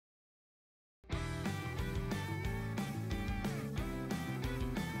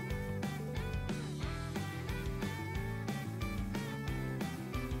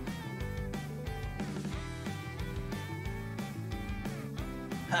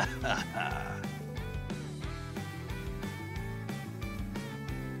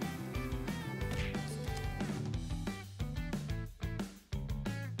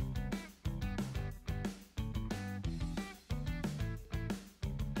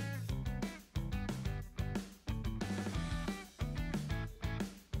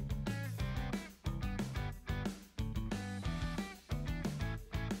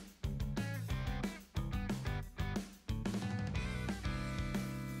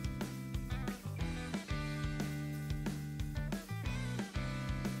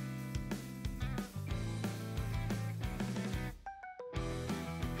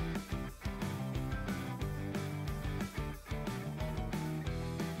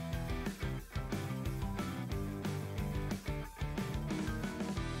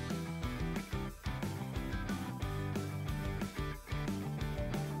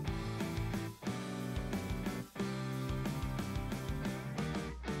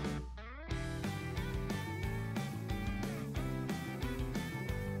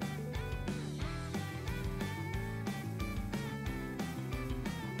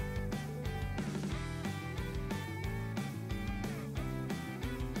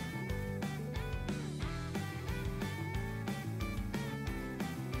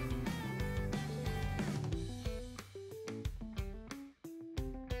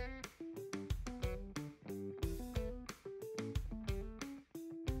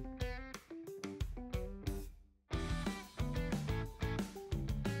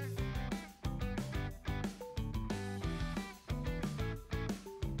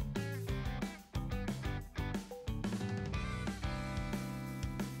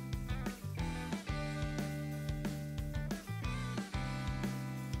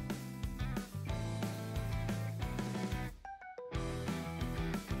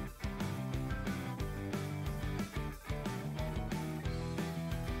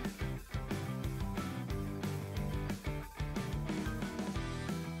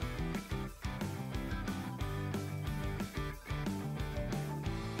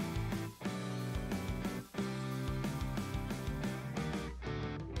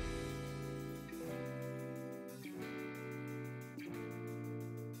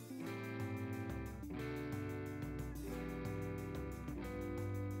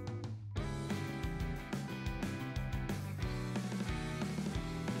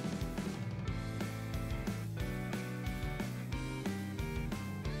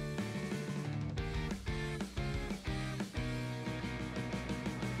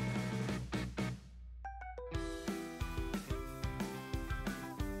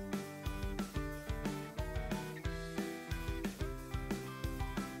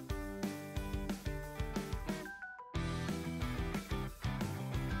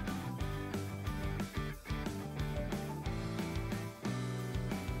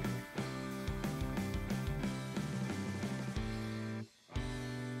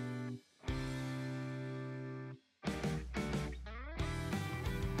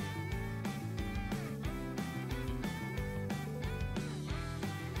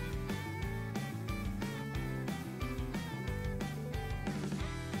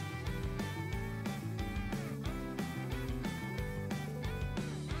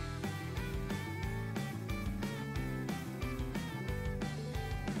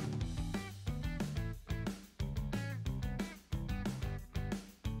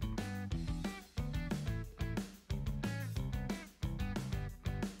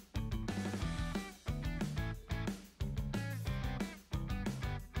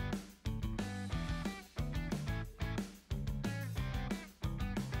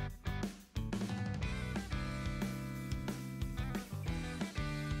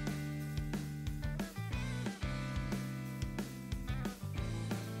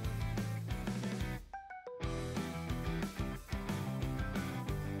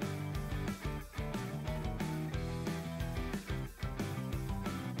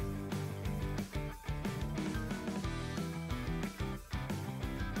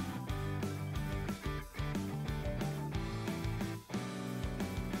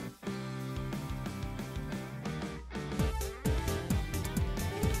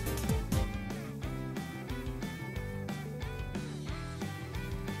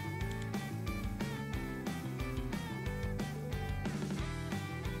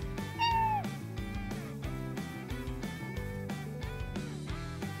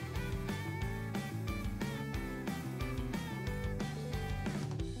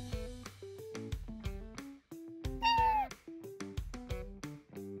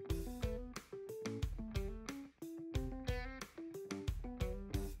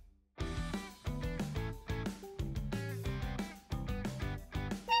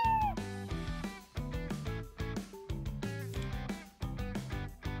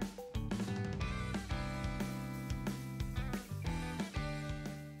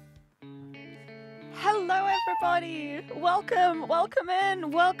Hello everybody! Welcome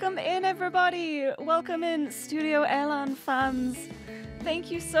in everybody! Welcome in Studio ÉLAN fans! Thank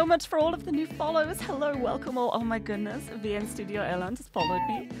you so much for all of the new follows. Hello, welcome all. Oh my goodness, VN Studio ÉLAN just followed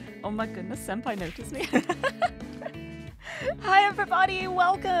me. Oh my goodness, Senpai noticed me. Hi everybody,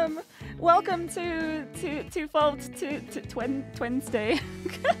 welcome! Welcome to Twofold to Wednesday.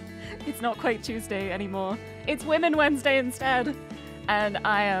 It's not quite Tuesday anymore. It's Women Wednesday instead. And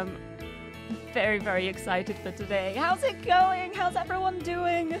I am very, very excited for today. How's it going? How's everyone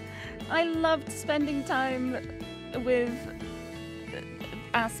doing? I loved spending time with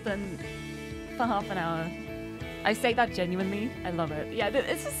Aspen for half an hour. I say that genuinely. I love it. Yeah,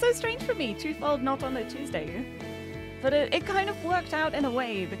 this is so strange for me. Twofold not on a Tuesday. But it kind of worked out in a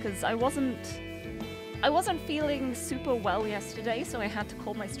way because I wasn't feeling super well yesterday, so I had to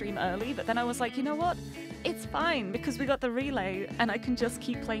call my stream early. But then I was like, you know what? It's fine because we got the relay and I can just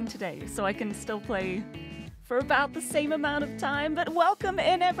keep playing today. So I can still play for about the same amount of time. But welcome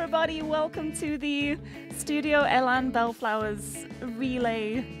in everybody. Welcome to the Studio ÉLAN Bellflowers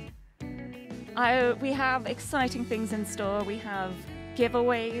relay. We have exciting things in store. We have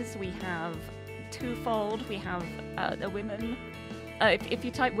giveaways. We have Twofold. We have a women. If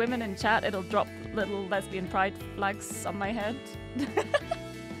you type women in chat, it'll drop little lesbian pride flags on my head.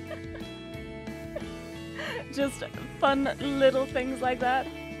 Just fun little things like that.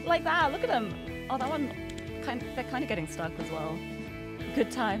 Like that, look at them. Oh, that one, they're kind of getting stuck as well. Good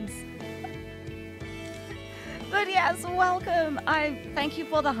times. But yes, welcome. I thank you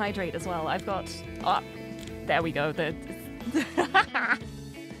for the hydrate as well. I've got, oh, there we go.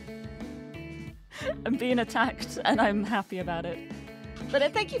 I'm being attacked and I'm happy about it.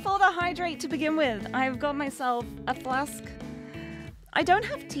 But thank you for the hydrate to begin with. I've got myself a flask. I don't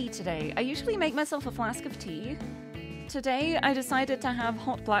have tea today. I usually make myself a flask of tea. Today I decided to have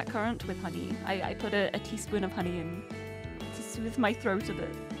hot blackcurrant with honey. I put a teaspoon of honey in to soothe my throat a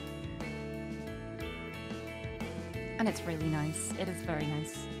bit. And it's really nice. It is very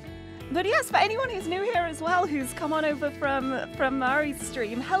nice. But yes, for anyone who's new here as well, who's come on over from Mari's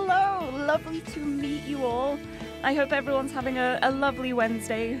stream, hello! Lovely to meet you all. I hope everyone's having a lovely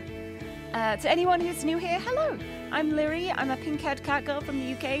Wednesday. To anyone who's new here, hello! I'm Lirie, I'm a pink-haired cat girl from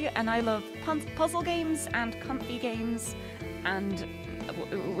the UK, and I love puzzle games and comfy games and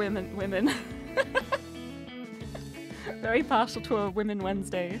women. Very partial to a Women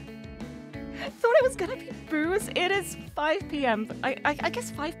Wednesday. Thought it was gonna be booze. It is 5 p.m. I guess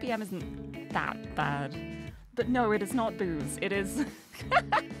 5 p.m. isn't that bad. But no, it is not booze. It is...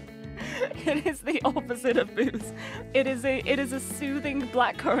 It is the opposite of booze. It is a soothing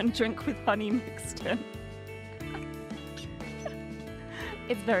blackcurrant drink with honey mixed in.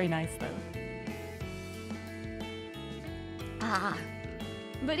 It's very nice though.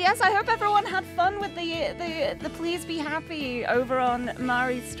 But yes, I hope everyone had fun with the Please Be Happy over on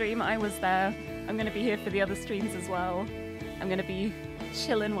Mari's stream. I was there. I'm gonna be here for the other streams as well. I'm gonna be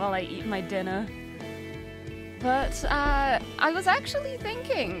chilling while I eat my dinner. But I was actually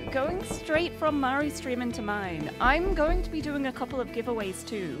thinking, going straight from Mari's stream into mine, I'm going to be doing a couple of giveaways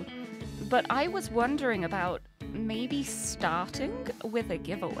too. But I was wondering about maybe starting with a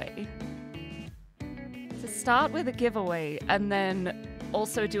giveaway. To start with a giveaway and then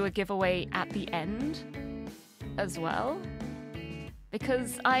also do a giveaway at the end as well.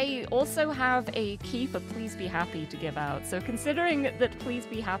 Because I also have a key for Please Be Happy to give out. So considering that Please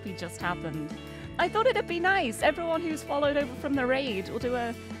Be Happy just happened, I thought it'd be nice. Everyone who's followed over from the raid will do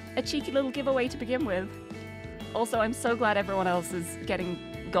a cheeky little giveaway to begin with. Also, I'm so glad everyone else is getting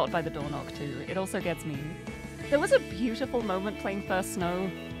got by the door knock too. It also gets me. There was a beautiful moment playing First Snow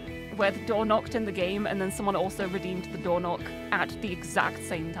where the door knocked in the game and then someone also redeemed the door knock at the exact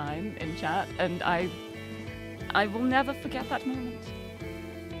same time in chat, and I will never forget that moment.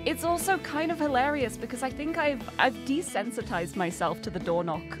 It's also kind of hilarious because I think I've desensitized myself to the door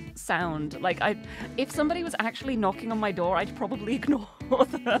knock sound. Like, if somebody was actually knocking on my door, I'd probably ignore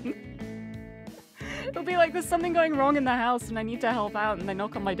them. It'll be like there's something going wrong in the house and I need to help out, and they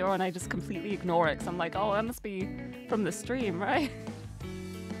knock on my door and I just completely ignore it because I'm like, oh, that must be from the stream, right?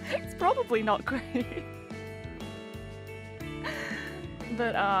 It's probably not great.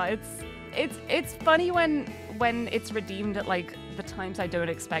 But it's funny when it's redeemed at like the times I don't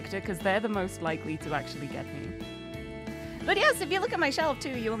expect it, because they're the most likely to actually get me. But yes, if you look at my shelf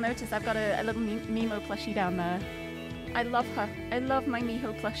too, you'll notice I've got a little Nemo plushie down there. I love her. I love my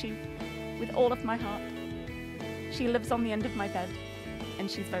Miho plushie with all of my heart. She lives on the end of my bed, and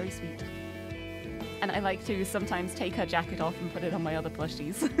she's very sweet. And I like to sometimes take her jacket off and put it on my other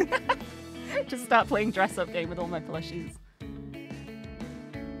plushies. Just start playing dress-up game with all my plushies.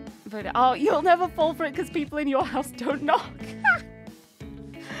 But oh, you'll never fall for it because people in your house don't knock.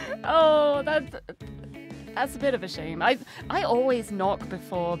 Oh, that's a bit of a shame. I always knock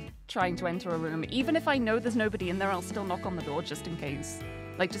before trying to enter a room. Even if I know there's nobody in there, I'll still knock on the door just in case.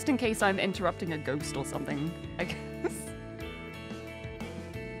 Like, just in case I'm interrupting a ghost or something, I guess.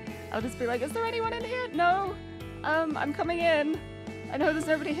 I'll just be like, is there anyone in here? No. I'm coming in. I know there's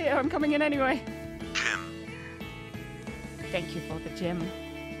nobody here. I'm coming in anyway. Gym. Thank you for the gym.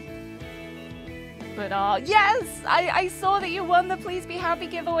 But, yes! I saw that you won the Please Be Happy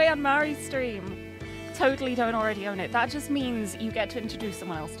giveaway on Mari's stream. Totally don't already own it. That just means you get to introduce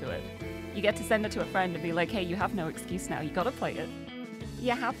someone else to it. You get to send it to a friend and be like, hey, you have no excuse now. You gotta play it.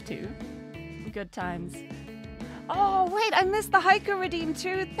 You have to. Good times. Oh, wait, I missed the haiku redeem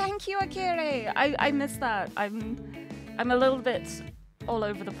too. Thank you, Akire. I missed that. I'm a little bit all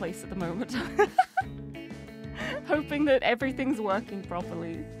over the place at the moment. Hoping that everything's working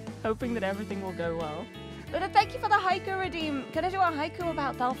properly. Hoping that everything will go well. But thank you for the haiku redeem. Can I do a haiku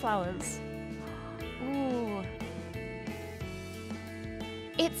about bellflowers? Ooh.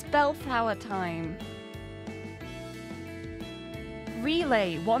 It's bellflower time.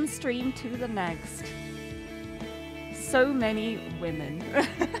 Relay one stream to the next. So many women.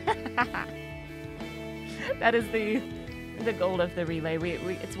 That is the goal of the relay.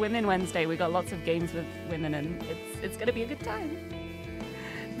 It's Women Wednesday. We got lots of games with women, and it's gonna be a good time.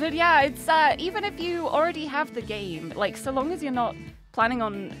 But yeah, it's even if you already have the game, like so long as you're not planning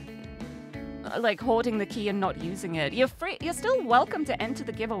on like hoarding the key and not using it, you're still welcome to enter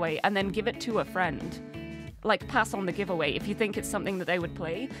the giveaway and then give it to a friend. Like pass on the giveaway if you think it's something that they would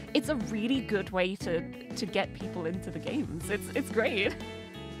play. It's a really good way to get people into the games. It's great.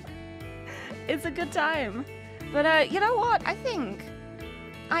 It's a good time. But you know what? I think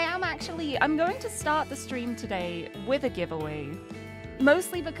I'm going to start the stream today with a giveaway.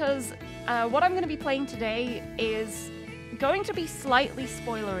 Mostly because what I'm going to be playing today is going to be slightly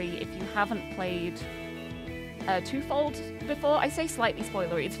spoilery if you haven't played Twofold before. I say slightly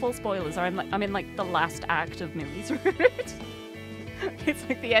spoilery, it's full spoilers. I'm in like the last act of Millie's route. It's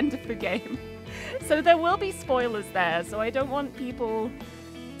like the end of the game. So there will be spoilers there, so I don't want people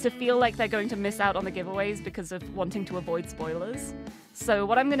to feel like they're going to miss out on the giveaways because of wanting to avoid spoilers. So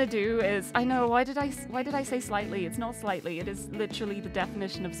what I'm gonna do is, I know, why did I say slightly? It's not slightly, it is literally the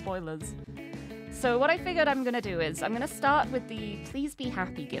definition of spoilers. So what I figured I'm gonna do is, I'm gonna start with the Please Be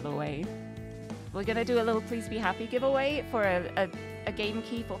Happy giveaway. We're gonna do a little Please Be Happy giveaway for a game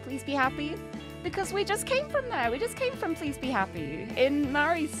key for Please Be Happy, because we just came from there. We just came from Please Be Happy in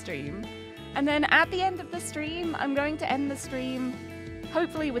Mari's stream. And then at the end of the stream, I'm going to end the stream,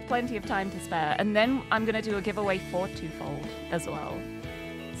 hopefully with plenty of time to spare, and then I'm gonna do a giveaway for Twofold as well.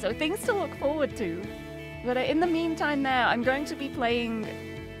 So things to look forward to. But in the meantime there, I'm going to be playing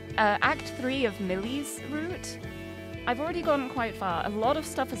Act 3 of Millie's route. I've already gone quite far. A lot of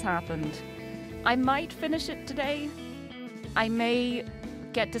stuff has happened. I might finish it today. I may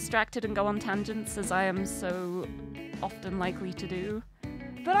get distracted and go on tangents, as I am so often likely to do.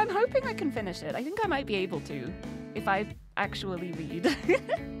 But I'm hoping I can finish it. I think I might be able to, if I actually read.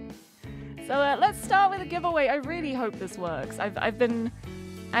 So let's start with a giveaway. I really hope this works. I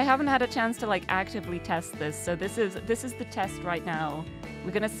haven't had a chance to like actively test this, so this is the test right now.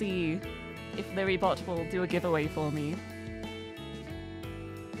 We're gonna see if Lirie bot will do a giveaway for me.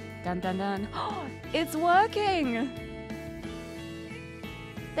 Dun dun dun. Oh, it's working!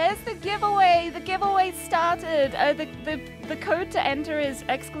 There's the giveaway! The giveaway started! The code to enter is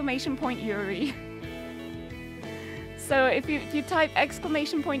 !Yuri. So if you type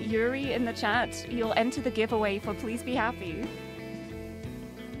 !Yuri in the chat, you'll enter the giveaway for Please Be Happy.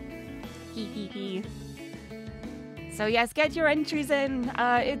 Hee hee hee. So yes, get your entries in.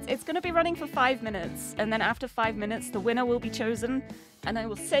 It's gonna be running for 5 minutes, and then after 5 minutes, the winner will be chosen, and I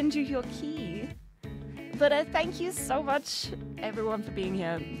will send you your key. But thank you so much, everyone, for being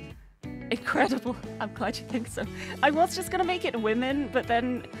here. Incredible. I'm glad you think so. I was just gonna make it women, but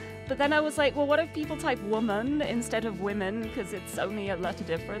then I was like, well, what if people type woman instead of women, because it's only a letter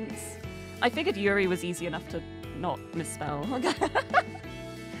difference. I figured Yuri was easy enough to not misspell.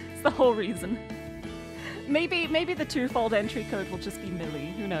 It's the whole reason. Maybe the Twofold entry code will just be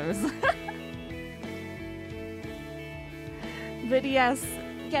Millie, who knows. But yes,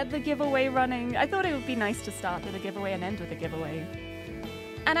 get the giveaway running. I thought it would be nice to start with a giveaway and end with a giveaway.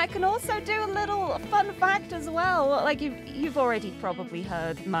 And I can also do a little fun fact as well. Like, you've already probably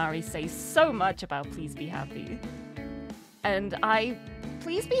heard Mari say so much about Please Be Happy. And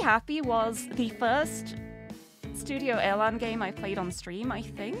Please Be Happy was the first Studio ÉLAN game I played on stream, I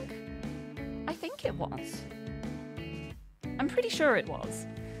think. I think it was. I'm pretty sure it was.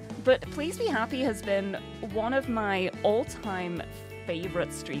 But Please Be Happy has been one of my all-time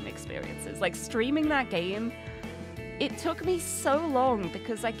favorite stream experiences. Like, streaming that game, it took me so long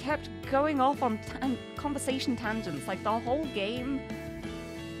because I kept going off on conversation tangents. Like, the whole game,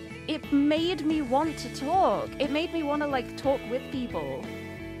 it made me want to talk. It made me want to, like, talk with people.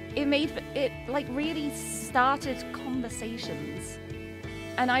 It like, really started conversations.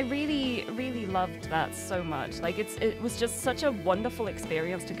 And I really, really loved that so much. Like, it was just such a wonderful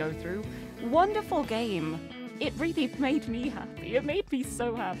experience to go through. Wonderful game. It really made me happy. It made me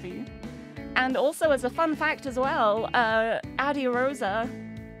so happy. And also, as a fun fact as well, Adi Rosa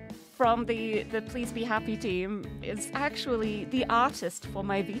from the Please Be Happy team is actually the artist for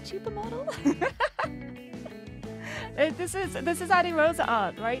my VTuber model. This is Adi Rosa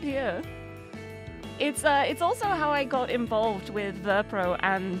art right here. It's also how I got involved with Verpro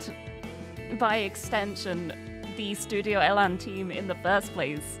and, by extension, the Studio Elan team in the first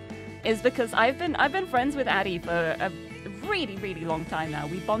place, is because I've been friends with Adi for a really, really long time now.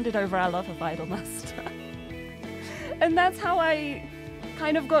 We bonded over our love of Idolmaster. And that's how I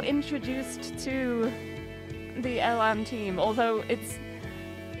kind of got introduced to the Elan team, although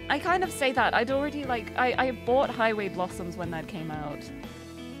I kind of say that, I'd already, like, I bought Highway Blossoms when that came out.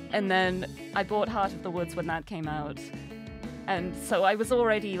 And then I bought Heart of the Woods when that came out. And so I was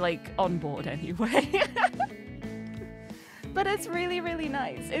already, like, on board anyway. But it's really, really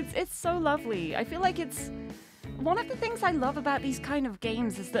nice. It's so lovely. I feel like it's... One of the things I love about these kind of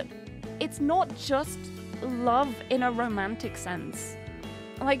games is that it's not just love in a romantic sense.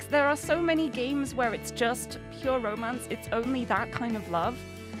 Like, there are so many games where it's just pure romance, it's only that kind of love.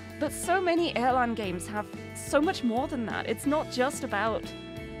 But so many Elan games have so much more than that. It's not just about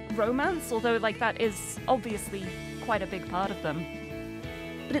romance, although, like, that is obviously quite a big part of them.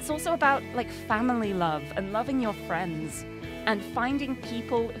 But it's also about, like, family love and loving your friends and finding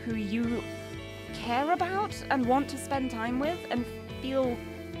people who you care about and want to spend time with and feel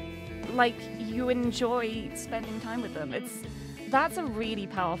like you enjoy spending time with them. That's a really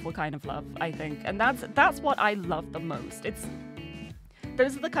powerful kind of love, I think, and that's what I love the most.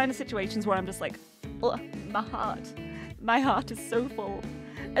 Those are the kind of situations where I'm just like, ugh, my heart is so full.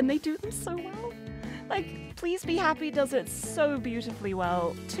 And they do them so well. Like, Please Be Happy does it so beautifully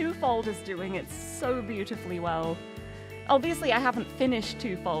well. Twofold is doing it so beautifully well. Obviously, I haven't finished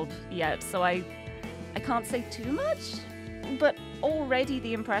Twofold yet, so I can't say too much. But already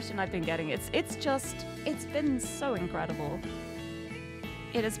the impression I've been getting, it's been so incredible.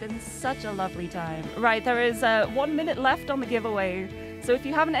 It has been such a lovely time. Right, there is 1 minute left on the giveaway. So if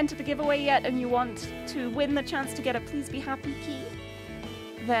you haven't entered the giveaway yet and you want to win the chance to get a Please Be Happy key,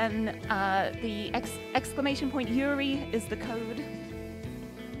 then the exclamation point Yuri is the code.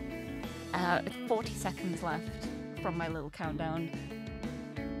 40 seconds left from my little countdown.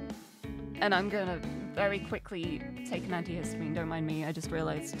 And I'm gonna very quickly take an antihistamine, don't mind me, I just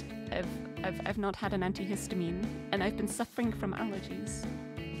realized I've not had an antihistamine and I've been suffering from allergies.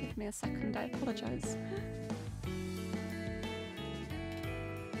 Give me a second, I apologize.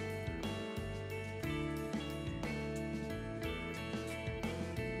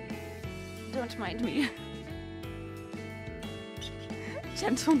 Don't mind me.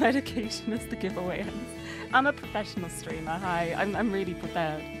 Gentle medication as the giveaway ends. I'm a professional streamer, hi, I'm really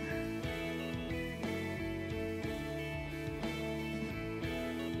prepared.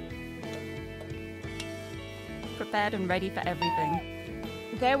 Prepared and ready for everything.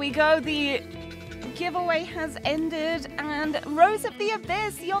 There we go, the giveaway has ended, and Rose of the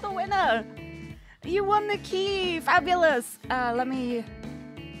Abyss, you're the winner! You won the key! Fabulous! Let me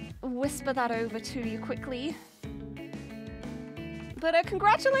whisper that over to you quickly. But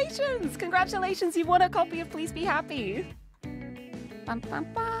congratulations! Congratulations, you won a copy of Please Be Happy! Bum bum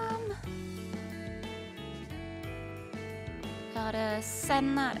bum! Gotta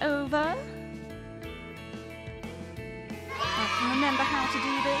send that over. I can remember how to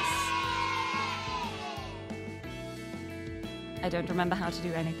do this. I don't remember how to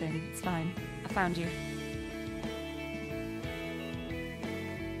do anything. It's fine. I found you.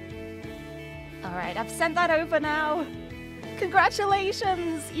 Alright, I've sent that over now.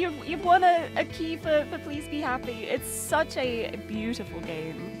 Congratulations! You've won a key for Please Be Happy. It's such a beautiful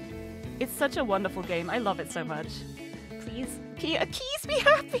game. It's such a wonderful game. I love it so much. Please, keys be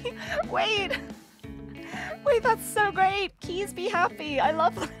happy! Wait! Wait, that's so great! Keys be happy! I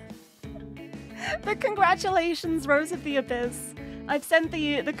love that! But congratulations, Rose of the Abyss! I've sent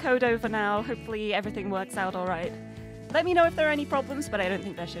the code over now. Hopefully everything works out alright. Let me know if there are any problems, but I don't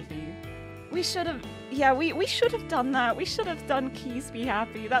think there should be. We should have... Yeah, we should have done that. We should have done Keys Be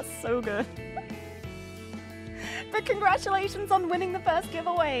Happy. That's so good. But congratulations on winning the first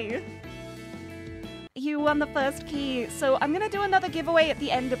giveaway! You won the first key, so I'm gonna do another giveaway at the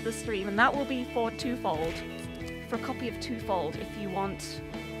end of the stream, and that will be for Twofold. For a copy of Twofold, if you want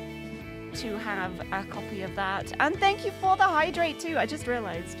to have a copy of that. And thank you for the hydrate too, I just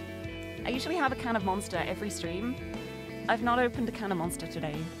realized. I usually have a can of Monster every stream. I've not opened a can of Monster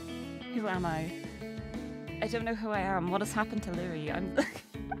today. Who am I? I don't know who I am. What has happened to Lirie? I'm...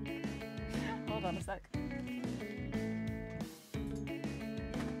 Hold on a sec.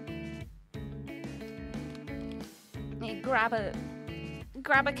 Grab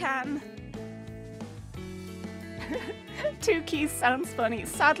a can. 2 keys sounds funny.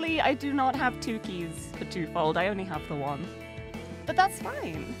 Sadly, I do not have 2 keys for Twofold. I only have the 1. But that's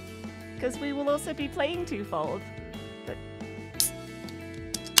fine, because we will also be playing Twofold. But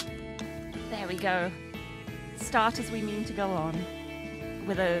there we go. Start as we mean to go on,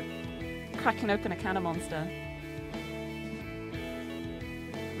 with a cracking open a can of Monster.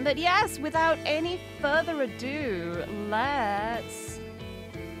 But yes, without any further ado, let's...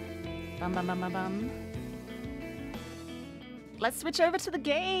 Let's switch over to the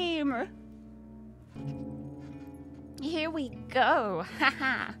game! Here we go,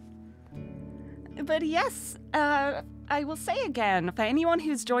 haha! But yes, I will say again, for anyone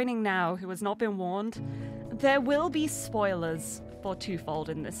who's joining now who has not been warned, there will be spoilers for Twofold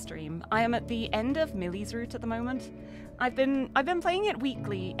in this stream. I am at the end of Millie's route at the moment. I've been playing it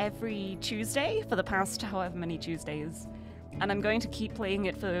weekly every Tuesday for the past however many Tuesdays, and I'm going to keep playing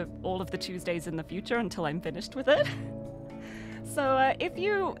it for all of the Tuesdays in the future until I'm finished with it. So if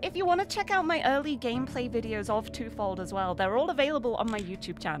you want to check out my early gameplay videos of Twofold as well, they're all available on my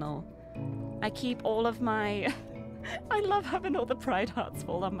YouTube channel. I keep all of my... I love having all the pride hearts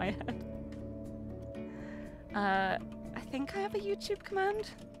fall on my head. I think I have a YouTube command.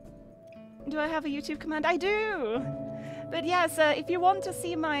 Do I have a YouTube command? I do! But yes, if you want to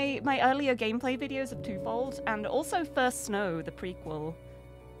see my earlier gameplay videos of Twofold, and also First Snow, the prequel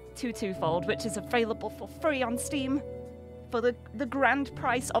to Twofold, which is available for free on Steam, for the grand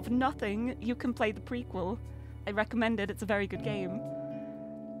price of nothing, you can play the prequel. I recommend it, it's a very good game.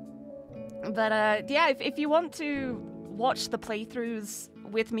 But yeah, if you want to watch the playthroughs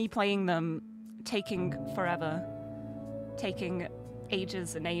with me playing them, taking forever, taking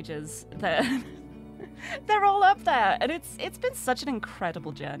ages and ages, they're all up there, and it's been such an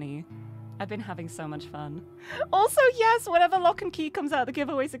incredible journey. I've been having so much fun. Also, yes, whenever Lock and Key comes out, the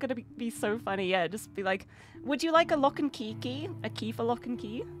giveaways are going to be so funny. Yeah, just be like, would you like a Lock and Key key? A key for Lock and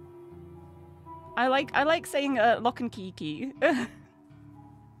Key? I like saying Lock and Key key.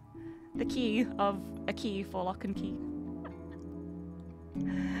 The key of a key for Lock and Key.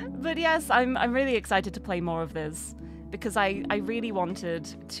 But yes, I'm really excited to play more of this, because I really wanted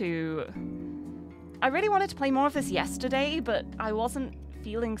to play more of this yesterday, but I wasn't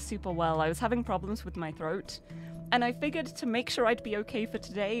feeling super well. I was having problems with my throat, and I figured to make sure I'd be okay for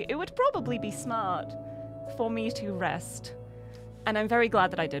today, it would probably be smart for me to rest. And I'm very glad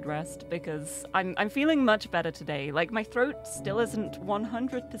that I did rest, because I'm feeling much better today. Like, my throat still isn't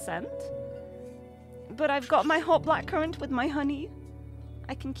 100%, but I've got my hot blackcurrant with my honey.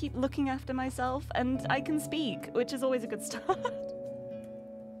 I can keep looking after myself, and I can speak, which is always a good start.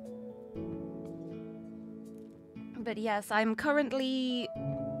 But yes, I've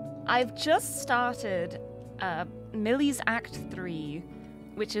just started Millie's Act 3,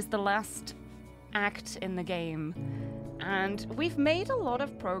 which is the last act in the game. And we've made a lot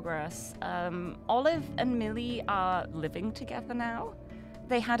of progress. Olive and Millie are living together now.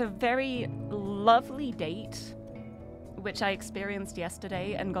 They had a very lovely date, which I experienced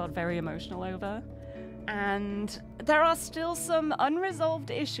yesterday and got very emotional over. And there are still some unresolved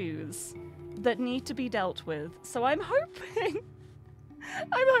issues that need to be dealt with. So I'm hoping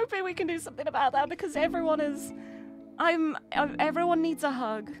we can do something about that, because everyone needs a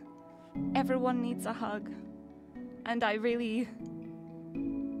hug. Everyone needs a hug. And I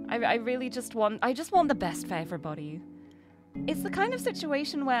just want the best for everybody. It's the kind of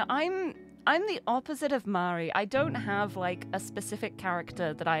situation where I'm the opposite of Mari. I don't have like a specific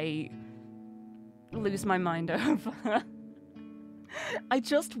character that I lose my mind over. I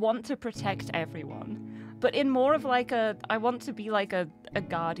just want to protect everyone, but in more of like I want to be like a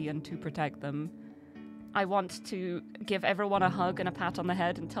guardian to protect them. I want to give everyone a hug and a pat on the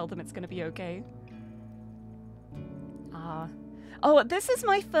head and tell them it's going to be okay. Oh, this is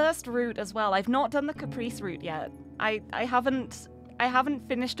my first route as well. I've not done the Caprice route yet. I haven't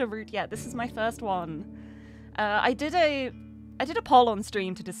finished a route yet. This is my first one. I did a poll on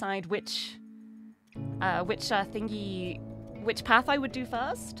stream to decide which path I would do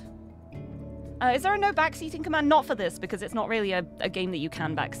first. Is there a no backseating command? Not for this, because it's not really a game that you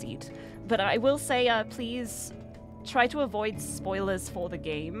can backseat. But I will say, please try to avoid spoilers for the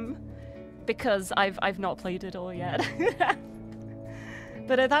game, because I've not played it all yet.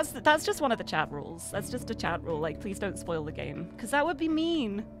 But that's just one of the chat rules. That's just a chat rule, like, please don't spoil the game, because that would be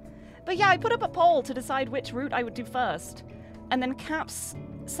mean. But yeah, I put up a poll to decide which route I would do first. And then Caps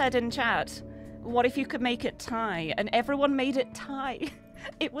said in chat, what if you could make it tie? And everyone made it tie.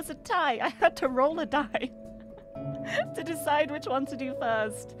 It was a tie. I had to roll a die to decide which one to do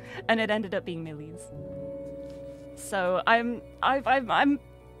first. And it ended up being Millie's. So I'm a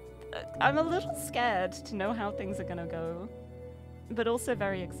little scared to know how things are gonna go, but also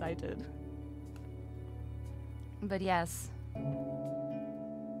very excited. But yes.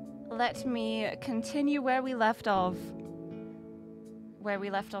 Let me continue where we left off. Where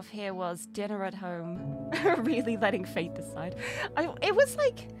we left off here was dinner at home. Really letting fate decide. It was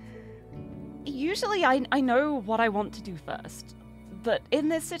like... Usually I know what I want to do first. But in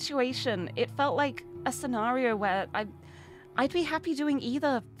this situation, it felt like a scenario where I'd be happy doing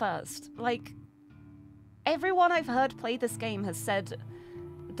either first. Like, everyone I've heard play this game has said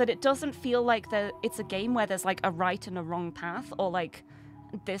that it doesn't feel like it's a game where there's like a right and a wrong path, or like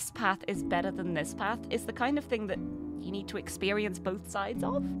this path is better than this path. It's the kind of thing that you need to experience both sides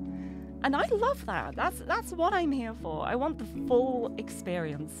of. And I love that. That's what I'm here for. I want the full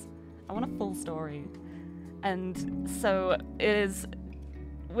experience. I want a full story. And so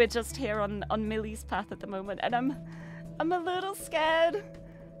we're just here on Millie's path at the moment, and I'm a little scared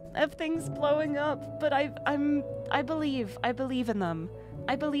of things blowing up, but I believe in them.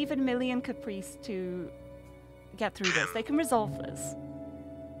 I believe in Millie and Caprice to get through this. They can resolve this.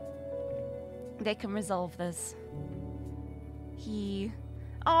 They can resolve this.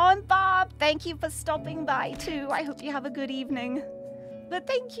 Oh, and Bob, thank you for stopping by too. I hope you have a good evening. But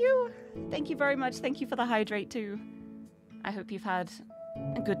thank you. Thank you very much. Thank you for the hydrate too. I hope you've had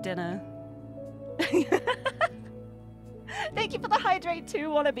a good dinner. Thank you for the hydrate too,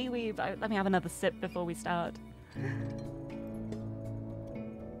 wannabe weeb. Let me have another sip before we start. I'm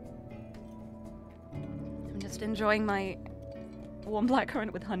just enjoying my warm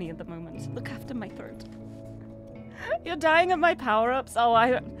blackcurrant with honey at the moment. Look after my throat. You're dying at my power-ups?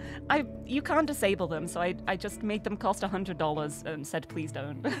 Oh, you can't disable them, so I just made them cost $100 and said please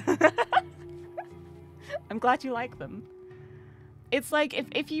don't. I'm glad you like them. It's like,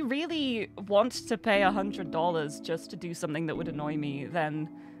 if you really want to pay $100 just to do something that would annoy me, then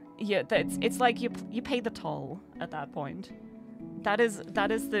yeah, it's like you pay the toll at that point. That is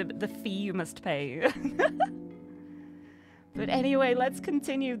the fee you must pay. But anyway, let's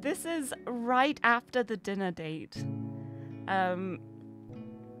continue. This is right after the dinner date.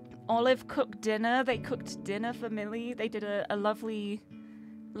 Olive cooked dinner. They cooked dinner for Millie. They did a lovely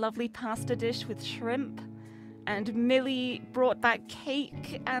pasta dish with shrimp. And Millie brought back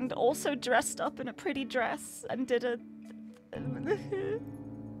cake and also dressed up in a pretty dress and did a...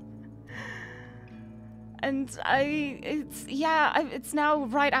 And it's now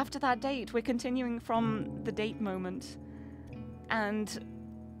right after that date. We're continuing from the date moment. And,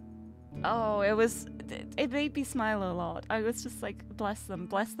 oh, it made me smile a lot. I was just like, bless them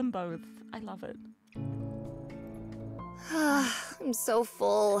both. I love it. I'm so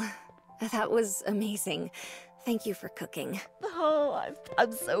full. That was amazing. Thank you for cooking. Oh,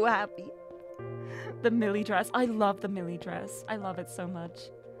 I'm so happy. The Millie dress. I love the Millie dress. I love it so much.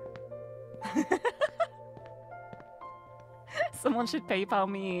 Someone should PayPal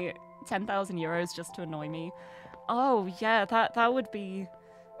me 10,000 euros just to annoy me. Oh, yeah, that would be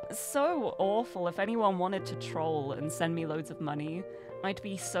so awful if anyone wanted to troll and send me loads of money. I'd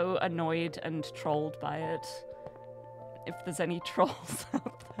be so annoyed and trolled by it. If there's any trolls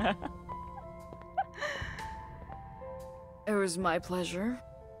out there. It was my pleasure.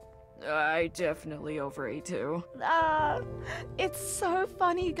 I definitely overate too. It's so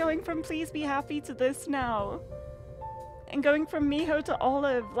funny going from Please Be Happy to this now. And going from Miho to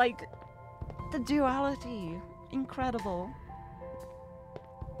Olive, like, the duality. Incredible.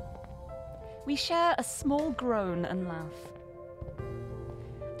 We share a small groan and laugh.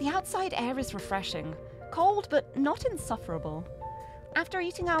 The outside air is refreshing. Cold, but not insufferable. After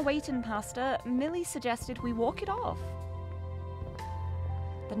eating our weight-in pasta, Millie suggested we walk it off.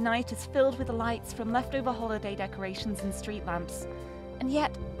 The night is filled with the lights from leftover holiday decorations and street lamps, and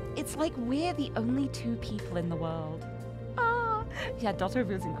yet it's like we're the only two people in the world. Ah, yeah,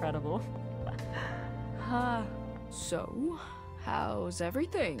 Dotovu's incredible. So, how's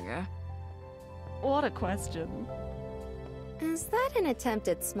everything? What a question. Is that an attempt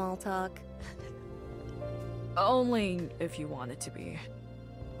at small talk? Only if you want it to be.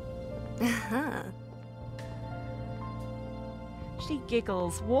 Uh-huh. She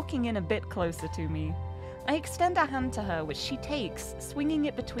giggles, walking in a bit closer to me. I extend a hand to her, which she takes, swinging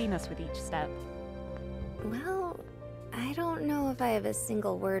it between us with each step. Well, I don't know if I have a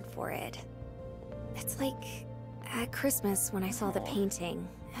single word for it. It's like at Christmas when I saw the painting.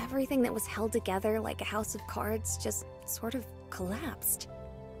 Everything that was held together like a house of cards just sort of collapsed.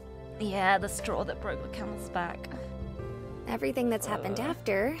 Yeah, the straw that broke the camel's back. Everything that's happened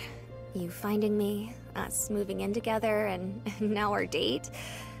after, you finding me, us moving in together, and now our date,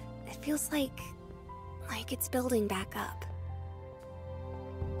 it feels like it's building back up.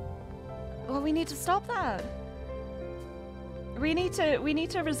 Well, we need to stop that. We need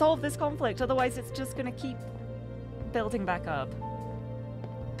to resolve this conflict, otherwise it's just gonna keep building back up.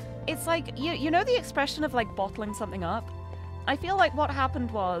 It's like, you know the expression of like bottling something up? I feel like what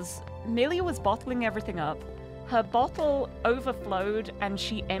happened was Millie was bottling everything up. Her bottle overflowed and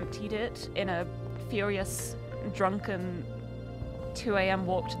she emptied it in a furious, drunken 2 a.m.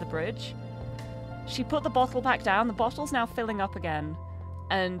 walk to the bridge. She put the bottle back down, the bottle's now filling up again,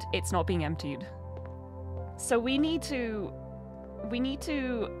 and it's not being emptied. So we need to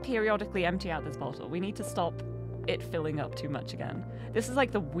periodically empty out this bottle. We need to stop it filling up too much again. This is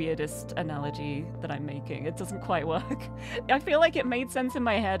like the weirdest analogy that I'm making. It doesn't quite work. I feel like it made sense in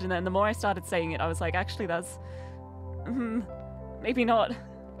my head, and then the more I started saying it, I was like, actually that's... maybe not.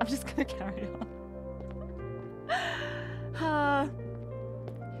 I'm just gonna carry on.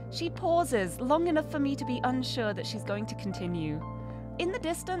 She pauses, long enough for me to be unsure that she's going to continue. In the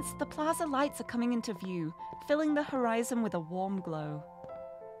distance, the plaza lights are coming into view, filling the horizon with a warm glow.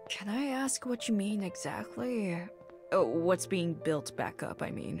 Can I ask what you mean exactly? Oh, what's being built back up, I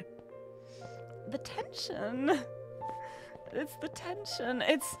mean. The tension. It's the tension.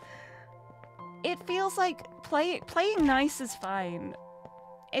 It feels like playing nice is fine.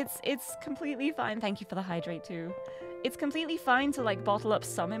 It's completely fine. Thank you for the hydrate too. It's completely fine to like bottle up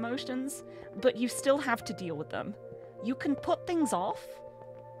some emotions, but you still have to deal with them. You can put things off,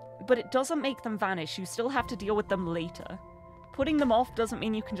 but it doesn't make them vanish. You still have to deal with them later. Putting them off doesn't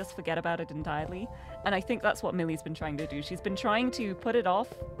mean you can just forget about it entirely, and I think that's what Millie's been trying to do. She's been trying to put it off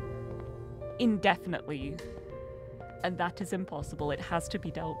indefinitely, and that is impossible. It has to be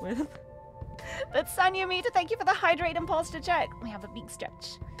dealt with. But Sanya Mita, thank you for the hydrate imposter check. We have a big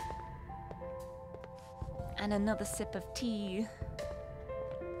stretch. And another sip of tea.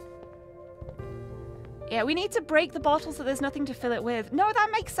 Yeah, we need to break the bottle so there's nothing to fill it with. No, that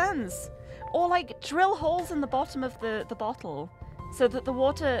makes sense. Or like drill holes in the bottom of the bottle so that the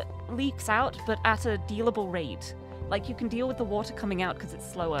water leaks out but at a dealable rate. Like you can deal with the water coming out because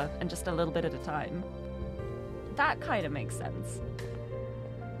it's slower and just a little bit at a time. That kind of makes sense.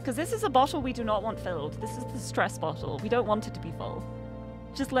 Because this is a bottle we do not want filled. This is the stress bottle. We don't want it to be full.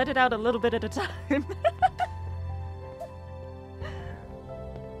 Just let it out a little bit at a time.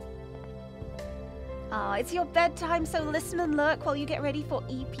 Oh, it's your bedtime, so listen and lurk while you get ready for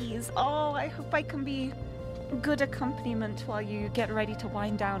EPs. Oh, I hope I can be good accompaniment while you get ready to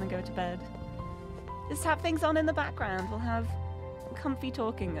wind down and go to bed. Just have things on in the background. We'll have comfy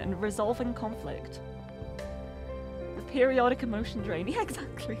talking and resolving conflict. The periodic emotion drain. Yeah,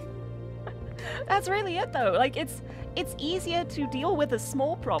 exactly. That's really it, though. Like, it's easier to deal with a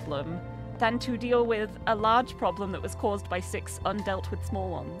small problem than to deal with a large problem that was caused by 6 undealt with small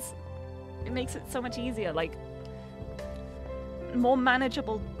ones. It makes it so much easier, like, more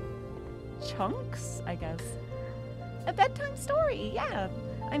manageable chunks, I guess. A bedtime story, yeah.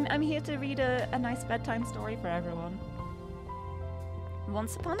 I'm here to read a nice bedtime story for everyone.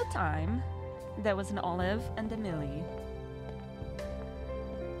 Once upon a time, there was an Olive and a Millie.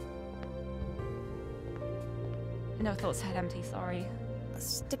 No thoughts, head empty, sorry.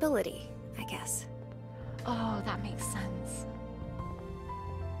 Stability, I guess. Oh, that makes sense.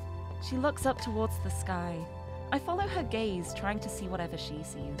 She looks up towards the sky. I follow her gaze, trying to see whatever she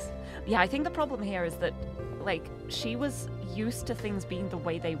sees. Yeah, I think the problem here is that, like, she was used to things being the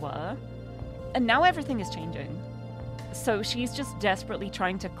way they were, and now everything is changing. So she's just desperately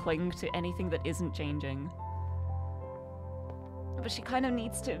trying to cling to anything that isn't changing. But she kind of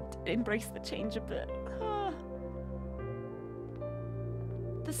needs to embrace the change a bit.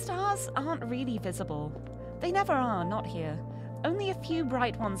 The stars aren't really visible. They never are, not here. Only a few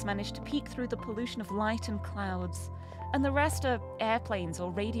bright ones manage to peek through the pollution of light and clouds, and the rest are airplanes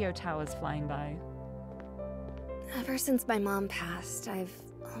or radio towers flying by. Ever since my mom passed, I've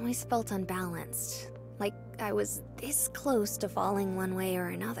always felt unbalanced. Like I was this close to falling one way or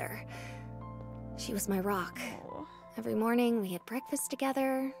another. She was my rock. Oh. Every morning we had breakfast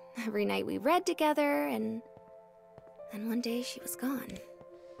together, every night we read together, and one day she was gone.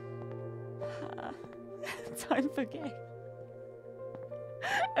 Time for gay.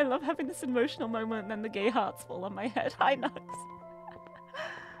 I love having this emotional moment and then the gay hearts fall on my head. Hi, Nux.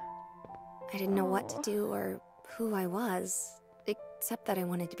 I didn't know what to do or who I was, except that I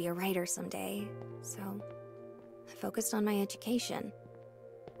wanted to be a writer someday, so I focused on my education.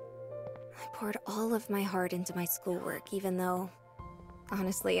 I poured all of my heart into my schoolwork, even though,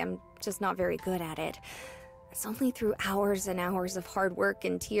 honestly, I'm just not very good at it. It's only through hours and hours of hard work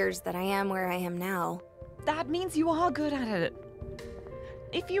and tears that I am where I am now. That means you are good at it.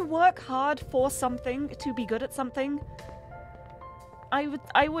 If you work hard for something to be good at something,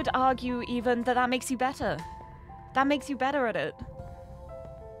 I would argue even that makes you better. That makes you better at it.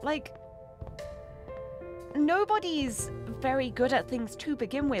 Like, nobody's very good at things to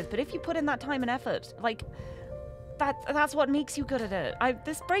begin with, but if you put in that time and effort, like, that's what makes you good at it.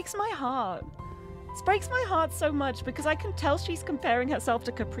 This breaks my heart. This breaks my heart so much because I can tell she's comparing herself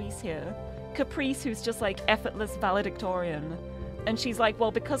to Caprice here. Caprice, who's just like effortless valedictorian. And she's like,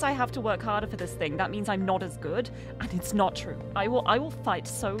 well, because I have to work harder for this thing, that means I'm not as good. And it's not true. I will fight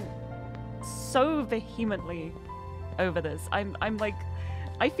so vehemently over this. I'm like,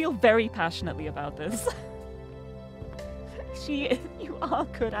 I feel very passionately about this. You are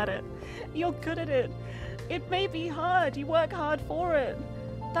good at it. You're good at it. It may be hard. You work hard for it.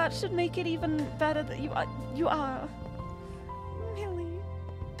 That should make it even better that you are. Millie.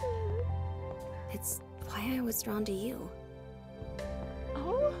 It's why I was drawn to you.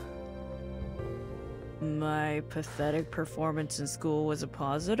 Oh? My pathetic performance in school was a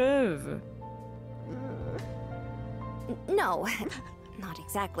positive. No, not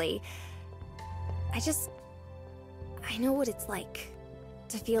exactly. I know what it's like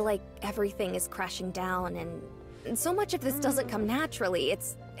to feel like everything is crashing down, and so much of this doesn't come naturally.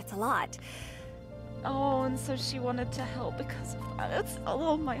 It's a lot. Oh, and so she wanted to help because of that. It's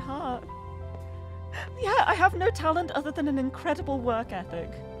all my heart. Yeah, I have no talent other than an incredible work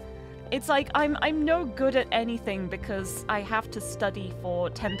ethic. It's like I'm no good at anything because I have to study for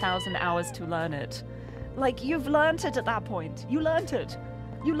 10,000 hours to learn it. Like, you've learned it at that point. You learned it.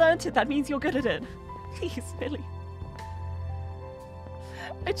 You learned it. That means you're good at it. Please, Millie.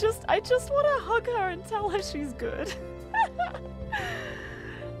 I just want to hug her and tell her she's good.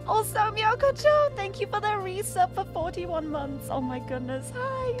 Also, Myokocho, thank you for the resub for 41 months. Oh my goodness.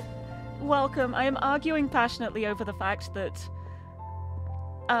 Hi. Welcome. I am arguing passionately over the fact that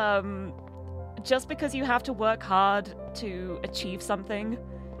just because you have to work hard to achieve something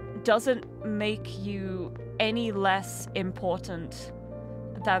doesn't make you any less important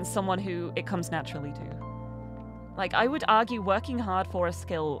than someone who it comes naturally to. Like, I would argue working hard for a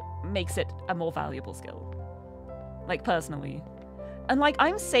skill makes it a more valuable skill. Like, personally. And, like,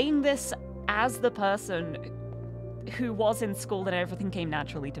 I'm saying this as the person who was in school and everything came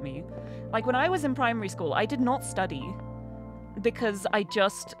naturally to me. Like, when I was in primary school, I did not study because I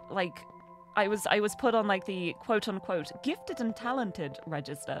just, like, I was put on, like, the quote-unquote gifted and talented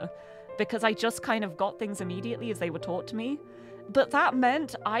register because I just kind of got things immediately as they were taught to me. But that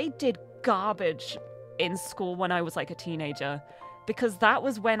meant I did garbage in school when I was, like, a teenager because that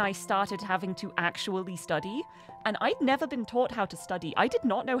was when I started having to actually study, and I'd never been taught how to study. I did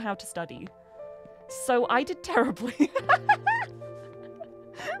not know how to study. So I did terribly.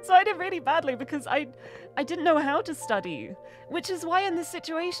 So I did really badly because I didn't know how to study. Which is why in this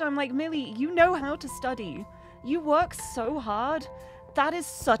situation I'm like, Millie, you know how to study. You work so hard. That is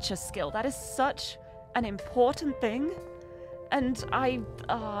such a skill. That is such an important thing. And I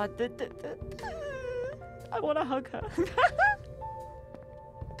want to hug her.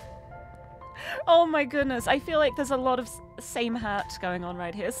 Oh my goodness. I feel like there's a lot of same hat going on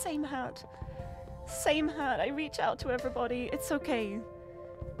right here. Same hat. Same hat. I reach out to everybody. It's okay.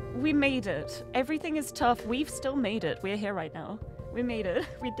 We made it. Everything is tough. We've still made it. We're here right now. We made it.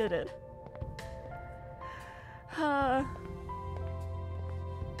 We did it.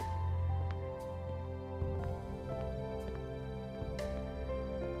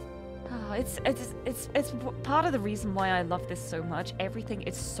 It's part of the reason why I love this so much. Everything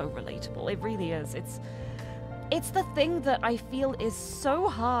is so relatable. It really is. It's the thing that I feel is so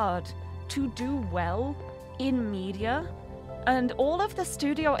hard to do well in media. And all of the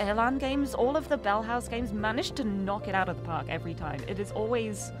Studio ÉLAN games, all of the Bell House games manage to knock it out of the park every time. It is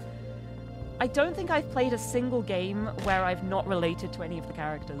always... I don't think I've played a single game where I've not related to any of the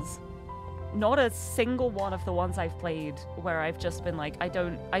characters. Not a single one of the ones I've played where I've just been like, I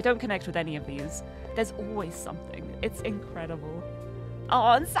don't connect with any of these. There's always something. It's incredible.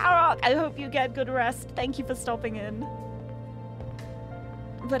 Oh, and Sarok, I hope you get good rest. Thank you for stopping in.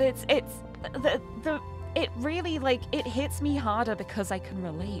 But it's it really, like, it hits me harder because I can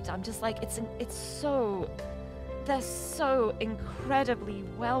relate. I'm just like, they're so incredibly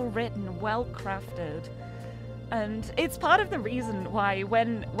well written, well crafted. And it's part of the reason why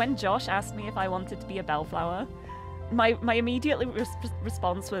when Josh asked me if I wanted to be a Bellflower, my immediate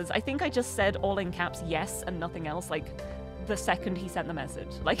response was, I think I just said all in caps yes and nothing else, like the second he sent the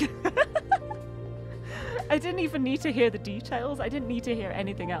message. Like, I didn't even need to hear the details. I didn't need to hear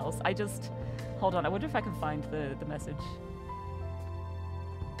anything else. I just, hold on, I wonder if I can find the message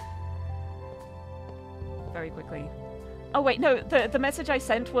very quickly. Oh wait, no, the message I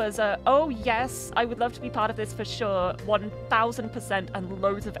sent was, oh yes, I would love to be part of this for sure, 1000%, and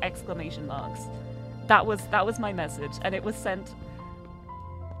loads of exclamation marks. That was my message, and it was sent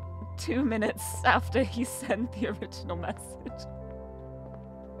 2 minutes after he sent the original message.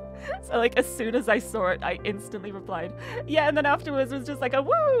 So like, as soon as I saw it, I instantly replied, yeah, and then afterwards was just like a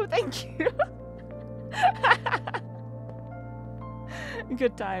woo, thank you.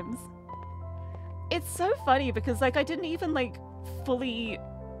 Good times. It's so funny because, like, I didn't even, like, fully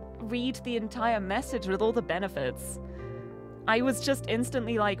read the entire message with all the benefits. I was just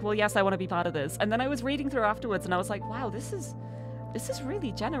instantly like, well, yes, I want to be part of this. And then I was reading through afterwards and I was like, wow, this is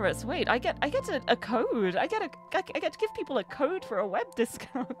really generous. Wait, I get a code. I get to give people a code for a web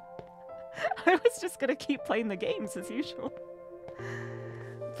discount. I was just going to keep playing the games as usual.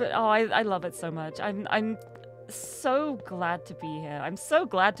 But, oh, I love it so much. I'm so glad to be here. I'm so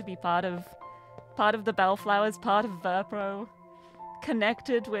glad to be part of the Bellflowers, part of Verpro,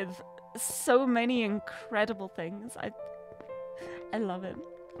 connected with so many incredible things. I love it.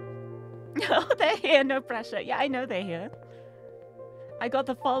 Oh, they're here, no pressure. Yeah, I know they're here. I got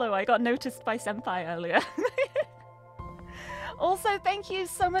the follow. I got noticed by Senpai earlier. Also, thank you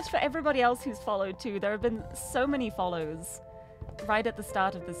so much for everybody else who's followed too. There have been so many follows right at the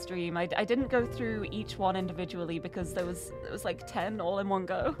start of the stream. I didn't go through each one individually because there was like 10 all in one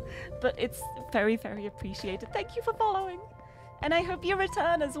go, but it's very, very appreciated. Thank you for following, and I hope you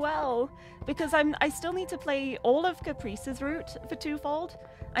return as well, because I still need to play all of Caprice's route for Twofold.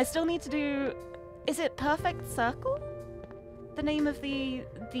 I still need to do, is it Perfect Circle? The name of the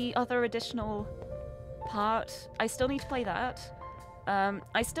other additional part. I still need to play that.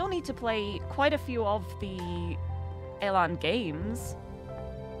 I still need to play quite a few of the ÉLAN games.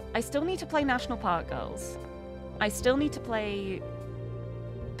 I still need to play National Park Girls. I still need to play...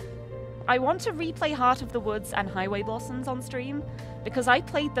 I want to replay Heart of the Woods and Highway Blossoms on stream, because I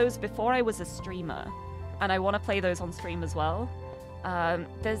played those before I was a streamer, and I want to play those on stream as well.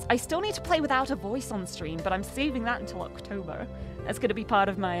 I still need to play Without a Voice on stream, but I'm saving that until October. That's going to be part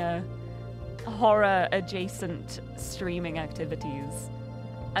of my horror-adjacent streaming activities.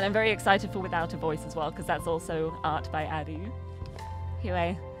 And I'm very excited for Without a Voice as well, because that's also art by Addie. Here,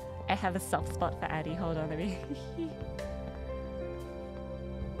 I have a soft spot for Addie. Hold on,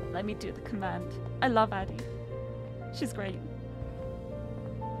 let me do the command. I love Addie. She's great.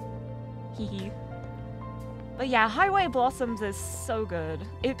 Hee. But yeah, Highway Blossoms is so good.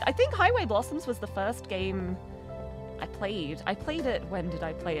 I think Highway Blossoms was the first game I played. I played it, when did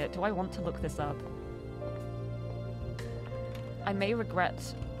I play it? Do I want to look this up? I may regret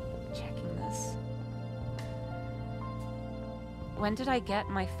checking this. When did I get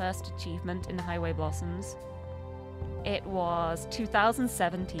my first achievement in Highway Blossoms? It was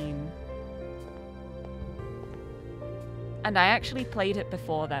 2017. And I actually played it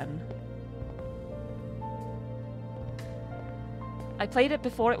before then. I played it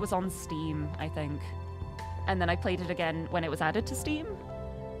before it was on Steam, I think. And then I played it again when it was added to Steam.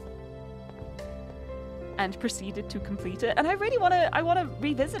 And proceeded to complete it. And I really want to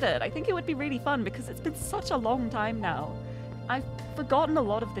revisit it. I think it would be really fun because it's been such a long time now. I've forgotten a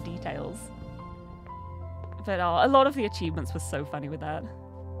lot of the details. But a lot of the achievements were so funny with that.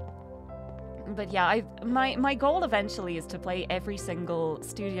 But yeah, my goal eventually is to play every single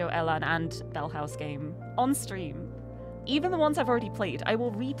Studio ÉLAN and Bellhouse game on stream. Even the ones I've already played, I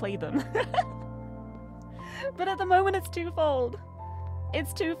will replay them. But at the moment it's Twofold.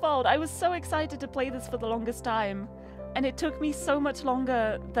 It's Twofold. I was so excited to play this for the longest time, and it took me so much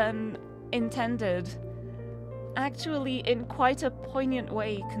longer than intended. Actually, in quite a poignant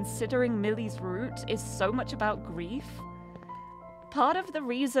way, considering Millie's route is so much about grief. Part of the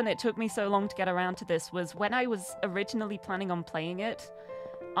reason it took me so long to get around to this was when I was originally planning on playing it,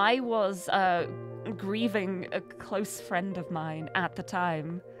 I was grieving a close friend of mine at the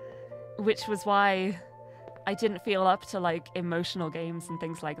time, which was why I didn't feel up to, like, emotional games and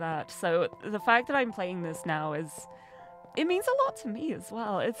things like that. So the fact that I'm playing this now it means a lot to me as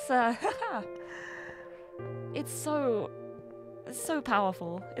well. It's it's so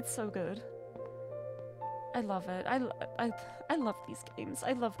powerful. It's so good. I love it. I love these games.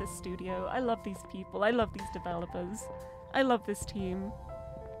 I love this studio. I love these people. I love these developers. I love this team.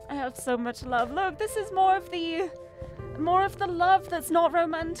 I have so much love. Look, this is more of the love that's not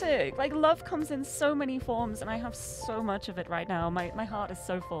romantic. Like, love comes in so many forms, and I have so much of it right now. My heart is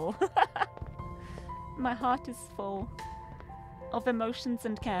so full. My heart is full of emotions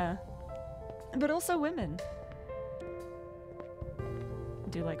and care. But also women. I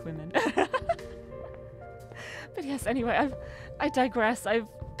do like women. But yes, anyway, I digress. I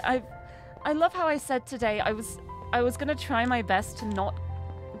love how I said today I was gonna try my best to not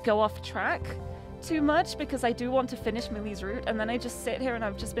go off track too much, because I do want to finish Millie's route, and then I just sit here and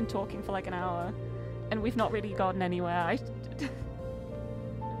I've just been talking for like an hour and we've not really gotten anywhere.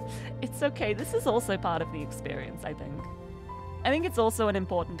 It's okay. This is also part of the experience, I think. I think it's also an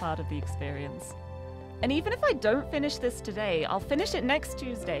important part of the experience. And even if I don't finish this today, I'll finish it next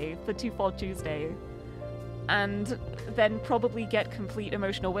Tuesday for Twofold Tuesday, and then probably get complete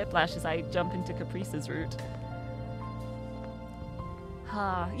emotional whiplash as I jump into Caprice's route.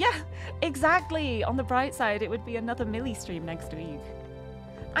 Yeah, exactly! On the bright side, it would be another Millie stream next week.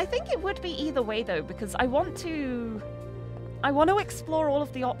 I think it would be either way though, because I want to explore all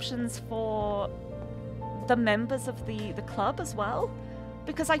of the options for the members of the club as well.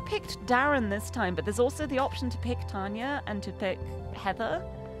 Because I picked Darren this time, but there's also the option to pick Tanya and to pick Heather.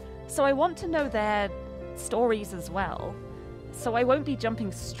 So I want to know their stories as well. So I won't be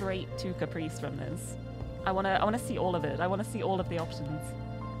jumping straight to Caprice from this. I wanna see all of it. I wanna see all of the options.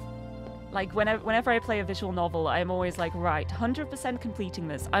 Like, whenever I play a visual novel, I'm always like, right, 100% completing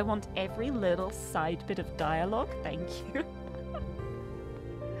this. I want every little side bit of dialogue. Thank you.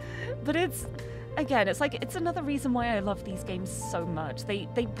 But it's, again, it's like, it's another reason why I love these games so much. They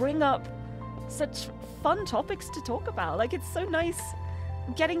bring up such fun topics to talk about. Like, it's so nice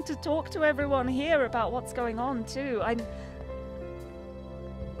getting to talk to everyone here about what's going on too.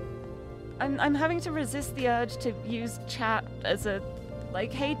 I'm having to resist the urge to use chat as a,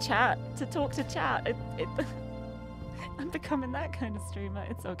 like, hey chat, to talk to chat. I'm becoming that kind of streamer.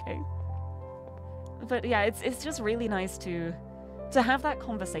 It's okay. But yeah, it's just really nice to have that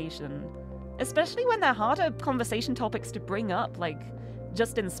conversation, especially when they're harder conversation topics to bring up, like,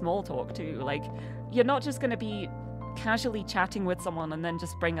 just in small talk too. Like, you're not just gonna be casually chatting with someone and then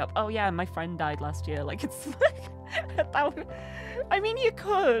just bring up, oh yeah, my friend died last year. Like, it's like, I mean, you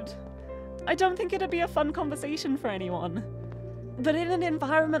could. I don't think it'd be a fun conversation for anyone. But in an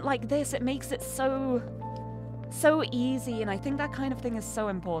environment like this, it makes it so easy, and I think that kind of thing is so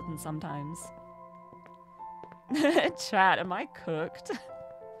important sometimes. Chat, am I cooked?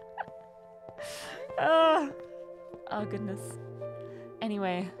 Oh goodness.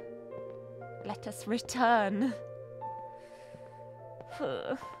 Anyway, let us return.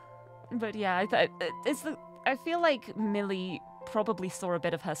 But yeah, I feel like Millie probably saw a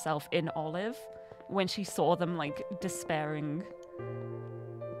bit of herself in Olive when she saw them, like, despairing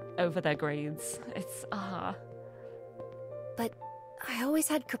over their grades. It's, But I always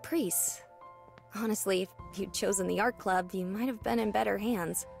had Caprice. Honestly, if you'd chosen the art club, you might have been in better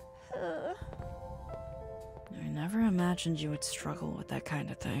hands. I never imagined you would struggle with that kind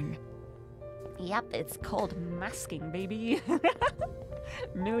of thing. Yep, it's called masking, baby.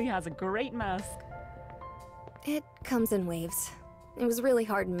 Millie has a great mask. It comes in waves. It was really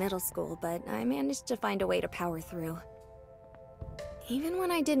hard in middle school, but I managed to find a way to power through. Even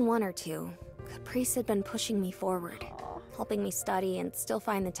when I didn't want her to, Caprice had been pushing me forward, helping me study and still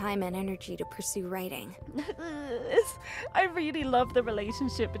find the time and energy to pursue writing. I really love the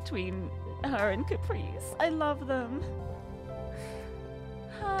relationship between her and Caprice. I love them.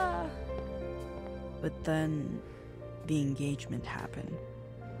 But then the engagement happened.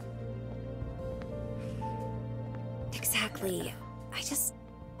 Exactly.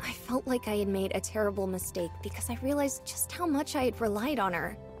 I felt like I had made a terrible mistake because I realized just how much I had relied on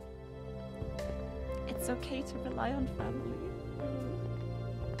her. It's okay to rely on family.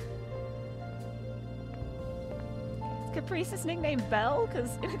 Is Caprice's nickname Belle?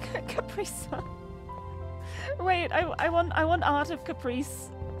 Because Caprice. Wait, I want art of Caprice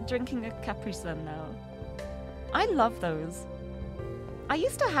drinking a Capri Sun now. I love those. I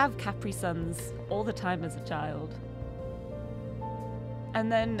used to have Capri Suns all the time as a child. And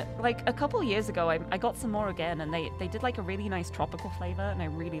then, like, a couple years ago, I got some more again, and they did, like, a really nice tropical flavor, and I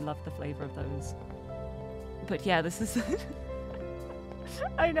really loved the flavor of those. But yeah, this is...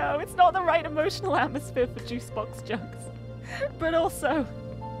 I know, it's not the right emotional atmosphere for juice box jugs. But also,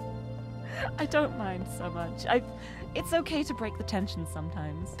 I don't mind so much. It's okay to break the tension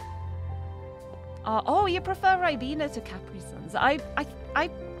sometimes. Oh, you prefer Ribena to Capri Suns.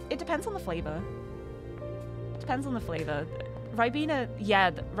 It depends on the flavor. Depends on the flavor. Ribena,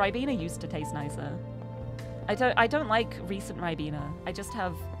 yeah, Ribena used to taste nicer. I don't like recent Ribena. I just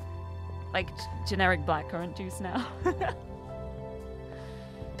have like generic blackcurrant juice now.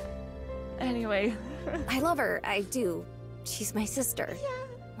 Anyway. I love her, I do. She's my sister. Yeah.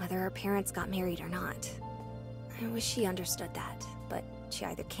 Whether her parents got married or not. I wish she understood that, but she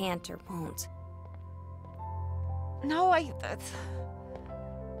either can't or won't. No, I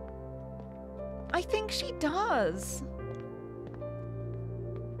think she does.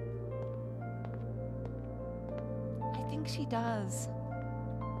 I think she does.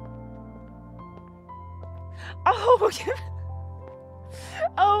 Oh,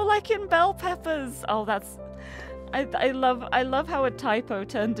 oh, like in bell peppers. Oh, that's. I love how a typo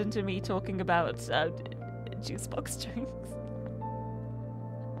turned into me talking about juice box drinks.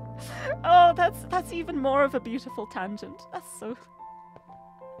 Oh, that's even more of a beautiful tangent. That's so.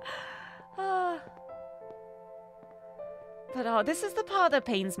 But oh, this is the part that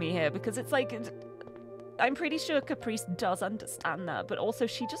pains me here because it's like I'm pretty sure Caprice does understand that, but also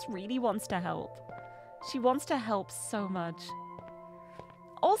she just really wants to help. She wants to help so much.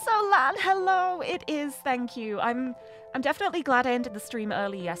 Also, Lan, hello. It is, thank you. I'm definitely glad I ended the stream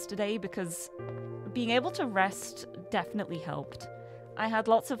early yesterday because being able to rest definitely helped. I had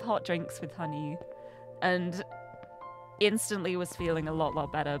lots of hot drinks with honey and instantly was feeling a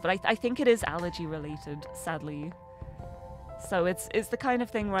lot better, but I think it is allergy related, sadly. So it's the kind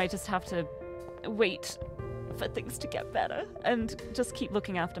of thing where I just have to wait for things to get better and just keep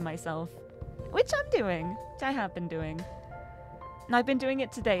looking after myself. Which I'm doing, which I have been doing. And I've been doing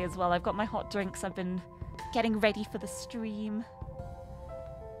it today as well. I've got my hot drinks, I've been getting ready for the stream.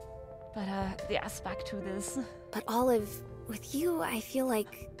 But yes, back to this. But Olive, with you, I feel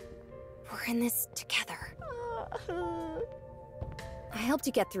like we're in this together. I helped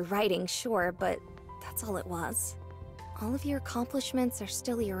you get through writing, sure, but that's all it was. All of your accomplishments are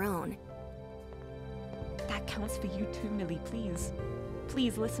still your own. That counts for you too, Millie, please.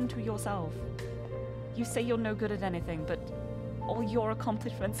 Please listen to yourself. You say you're no good at anything, but all your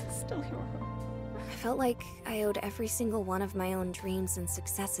accomplishments are still your own. I felt like I owed every single one of my own dreams and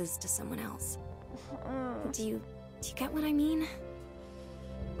successes to someone else. Do you get what I mean?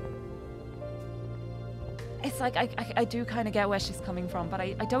 It's like, I do kind of get where she's coming from, but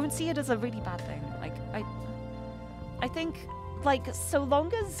I don't see it as a really bad thing. Like, I think, like, so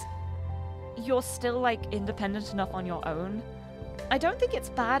long as you're still, like, independent enough on your own, I don't think it's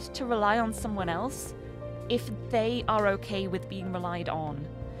bad to rely on someone else if they are okay with being relied on.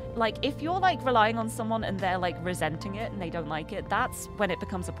 Like, if you're, like, relying on someone and they're, like, resenting it and they don't like it, that's when it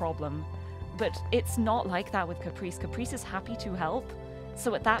becomes a problem. But it's not like that with Caprice. Caprice is happy to help,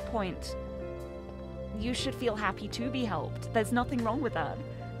 so at that point, you should feel happy to be helped. There's nothing wrong with that.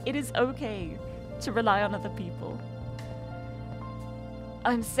 It is okay to rely on other people.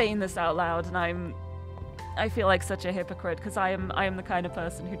 I'm saying this out loud and I feel like such a hypocrite because I am the kind of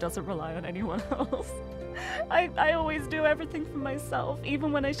person who doesn't rely on anyone else. I always do everything for myself,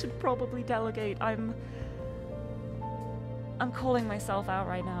 even when I should probably delegate. I'm calling myself out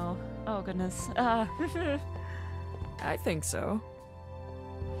right now. Oh goodness. I think so.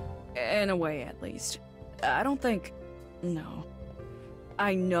 In a way, at least. I don't think... No.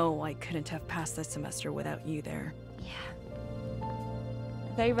 I know I couldn't have passed this semester without you there. Yeah.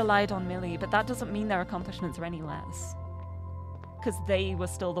 They relied on Millie, but that doesn't mean their accomplishments are any less. Because they were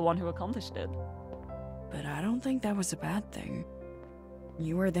still the one who accomplished it. But I don't think that was a bad thing.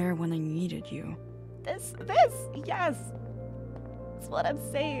 You were there when I needed you. This, yes! That's what I'm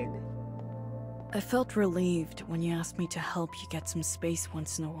saying. I felt relieved when you asked me to help you get some space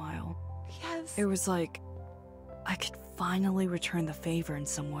once in a while. Yes. It was like I could finally return the favor in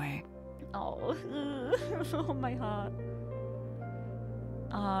some way. Oh, oh my heart.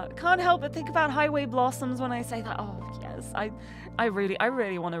 Can't help but think about Highway Blossoms when I say that. Oh yes, I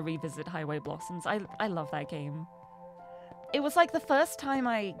really want to revisit Highway Blossoms. I love that game. It was like the first time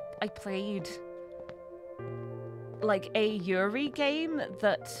I played like a Yuri game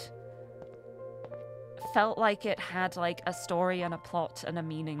that felt like it had like a story and a plot and a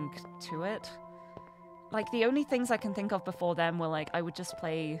meaning to it. Like the only things I can think of before then were like I would just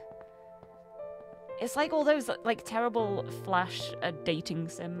play. It's like all those like terrible flash dating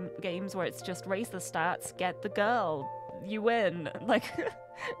sim games where it's just raise the stats, get the girl, you win. Like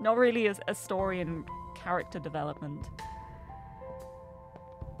not really a story and character development.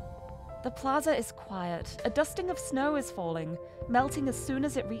 The plaza is quiet. A dusting of snow is falling, melting as soon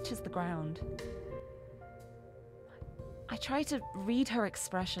as it reaches the ground. I try to read her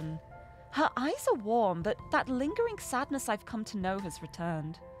expression. Her eyes are warm, but that lingering sadness I've come to know has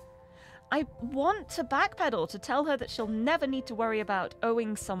returned. I want to backpedal to tell her that she'll never need to worry about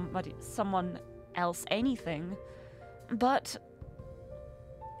owing someone else anything. But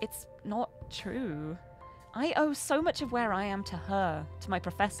it's not true. I owe so much of where I am to her, to my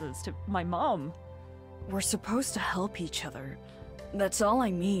professors, to my mom. We're supposed to help each other. That's all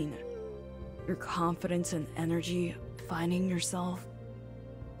I mean. Your confidence and energy, finding yourself,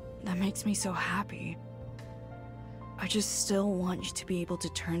 that makes me so happy. I just still want you to be able to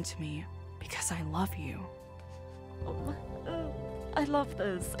turn to me because I love you. Oh, I love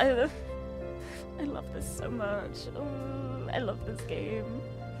this. I love this so much. Oh, I love this game.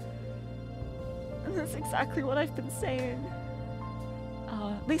 And that's exactly what I've been saying.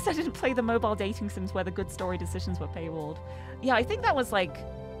 At least I didn't play the mobile dating sims where the good story decisions were paywalled. Yeah, I think that was like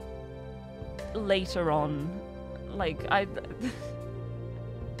later on. Like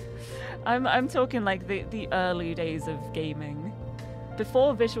I'm talking like the early days of gaming.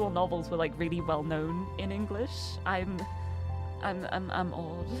 Before visual novels were like really well known in English. I'm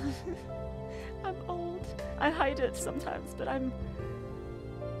old. I'm old. I hide it sometimes, but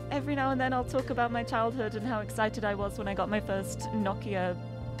every now and then I'll talk about my childhood and how excited I was when I got my first Nokia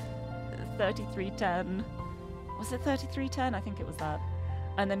 3310. Was it 3310? I think it was that.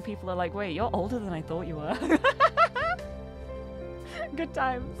 And then people are like, wait, you're older than I thought you were. Good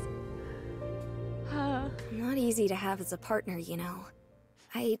times. Not easy to have as a partner, you know.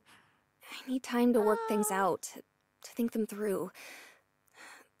 I need time to work things out, to think them through.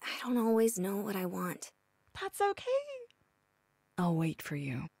 I don't always know what I want. That's okay. I'll wait for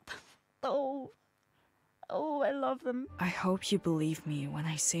you. Oh, I love them. I hope you believe me when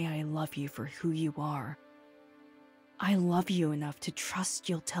I say I love you for who you are. I love you enough to trust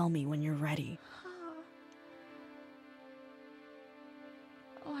you'll tell me when you're ready.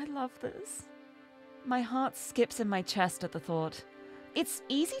 Oh, I love this. My heart skips in my chest at the thought. It's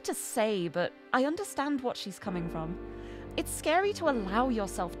easy to say, but I understand what she's coming from. It's scary to allow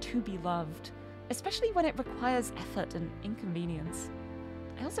yourself to be loved, especially when it requires effort and inconvenience.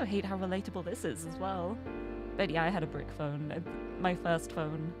 I also hate how relatable this is as well. But yeah, I had a brick phone, my first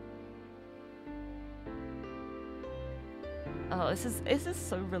phone. Oh, this is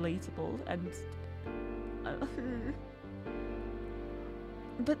so relatable, and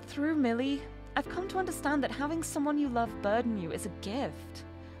but through Millie, I've come to understand that having someone you love burden you is a gift.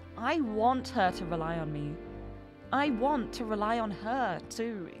 I want her to rely on me. I want to rely on her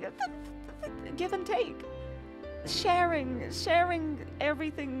too. Give and take. Sharing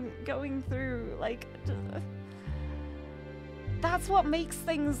everything going through, like, that's what makes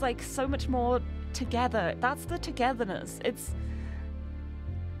things like so much more together. That's the togetherness. It's,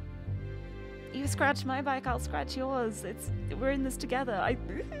 you scratch my back, I'll scratch yours. We're in this together.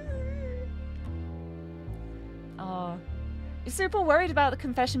 You're super worried about the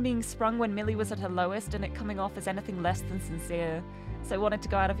confession being sprung when Millie was at her lowest and it coming off as anything less than sincere, so wanted to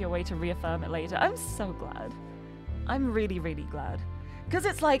go out of your way to reaffirm it later. I'm so glad. I'm really, really glad. Because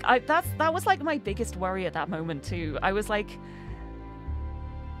it's like, that was like my biggest worry at that moment too. I was like,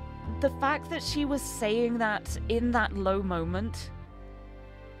 the fact that she was saying that in that low moment,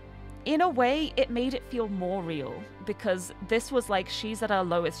 in a way, it made it feel more real. Because this was like, she's at her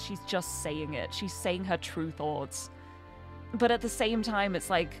lowest, she's just saying it. She's saying her true thoughts. But at the same time, it's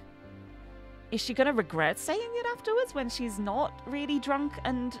like, is she gonna regret saying it afterwards when she's not really drunk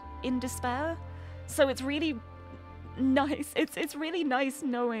and in despair? So it's really nice. It's really nice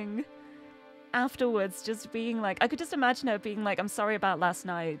knowing afterwards, just being like, I could just imagine her being like, I'm sorry about last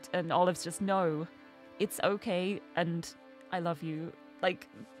night, and Olive's just, no, it's okay, and I love you. Like,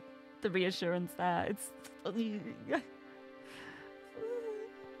 the reassurance there, it's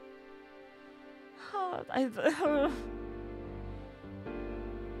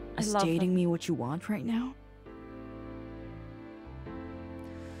Is dating me what you want right now?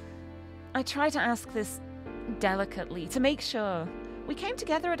 I try to ask this delicately, to make sure. We came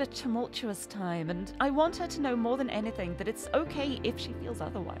together at a tumultuous time, and I want her to know more than anything that it's okay if she feels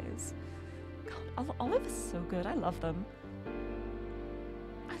otherwise. God, Olive is so good. I love them.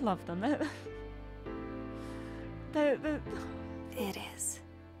 I love them. It is.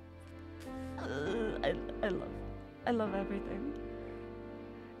 I love everything.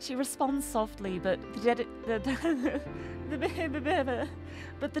 She responds softly, but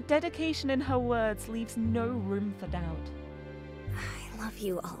the dedication in her words leaves no room for doubt. I love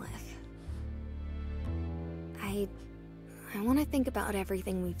you, Olive. I want to think about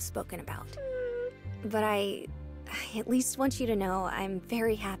everything we've spoken about. But I at least want you to know I'm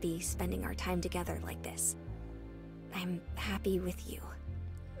very happy spending our time together like this. I'm happy with you.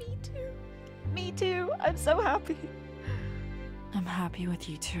 Me too. Me too. I'm so happy. I'm happy with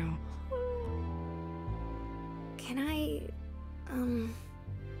you too. Can I,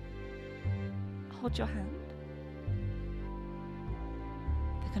 Hold your hand.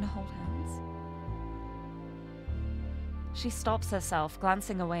 They're gonna hold hands. She stops herself,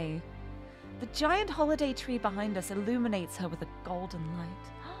 glancing away. The giant holiday tree behind us illuminates her with a golden light.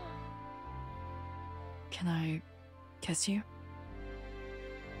 Can I kiss you?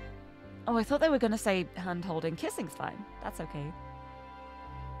 Oh, I thought they were gonna say hand-holding. Kissing's fine. That's okay.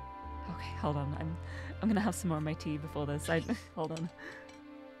 Okay, hold on. I'm gonna have some more of my tea before this. Hold on.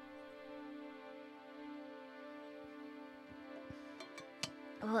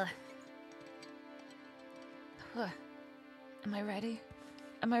 Ugh. Ugh. Am I ready?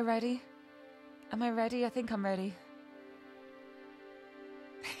 Am I ready? Am I ready? I think I'm ready.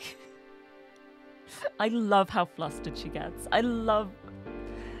 I love how flustered she gets. I love...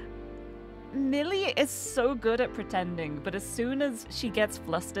 Millie is so good at pretending, but as soon as she gets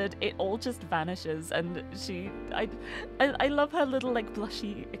flustered, it all just vanishes, and I love her little, like,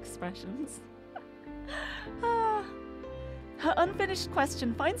 blushy expressions. Her unfinished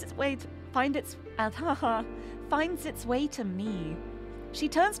question finds its way to me. She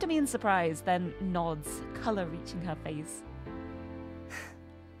turns to me in surprise, then nods, color reaching her face.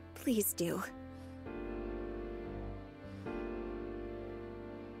 please do.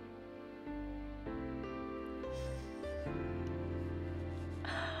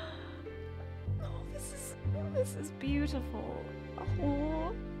 This is beautiful.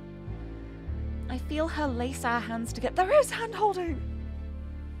 Oh. I feel her lace our hands together. There is hand holding.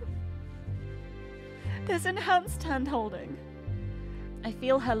 There's enhanced hand holding. I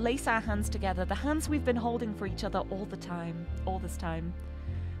feel her lace our hands together, the hands we've been holding for each other all this time.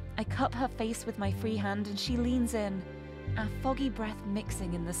 I cup her face with my free hand and she leans in, our foggy breath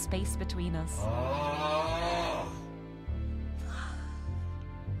mixing in the space between us.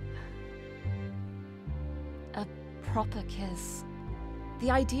 A proper kiss.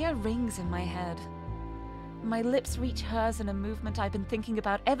 The idea rings in my head. My lips reach hers in a movement I've been thinking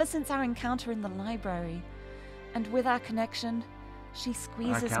about ever since our encounter in the library. And with our connection, she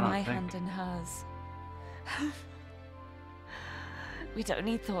squeezes my hand in hers. We don't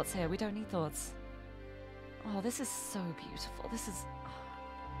need thoughts here. We don't need thoughts. Oh, this is so beautiful. This is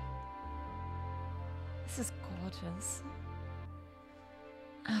gorgeous.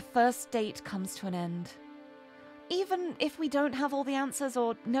 Our first date comes to an end. Even if we don't have all the answers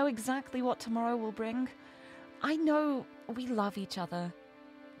or know exactly what tomorrow will bring, I know we love each other.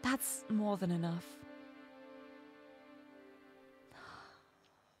 That's more than enough.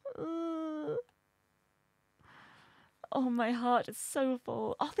 Oh, my heart is so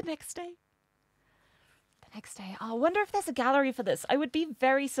full. Oh, the next day. The next day. Oh, I wonder if there's a gallery for this. I would be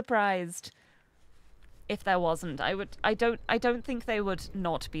very surprised if there wasn't. I don't think they would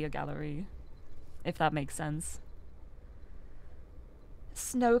not be a gallery, if that makes sense.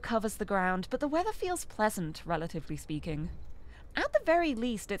 Snow covers the ground, but the weather feels pleasant, relatively speaking. At the very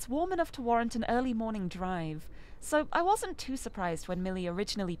least, it's warm enough to warrant an early morning drive, so I wasn't too surprised when Millie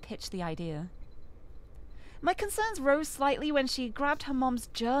originally pitched the idea. My concerns rose slightly when she grabbed her mom's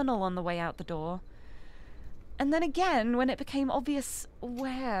journal on the way out the door, and then again when it became obvious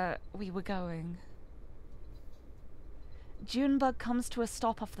where we were going. Junebug comes to a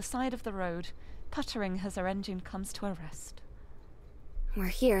stop off the side of the road, puttering as her engine comes to a rest. We're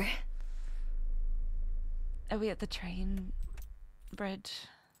here. Are we at the train bridge?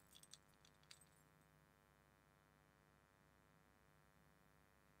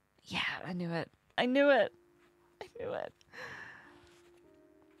 Yeah, I knew it. I knew it. I knew it.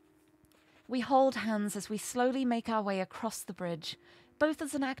 We hold hands as we slowly make our way across the bridge, both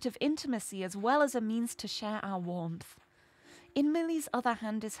as an act of intimacy as well as a means to share our warmth. In Millie's other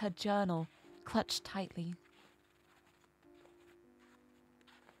hand is her journal, clutched tightly.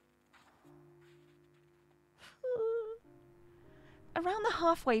 Around the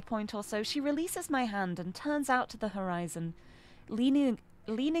halfway point or so, she releases my hand and turns out to the horizon, leaning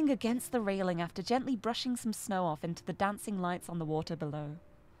against the railing after gently brushing some snow off into the dancing lights on the water below.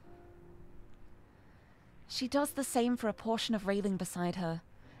 She does the same for a portion of railing beside her,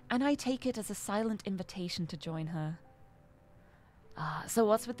 and I take it as a silent invitation to join her. So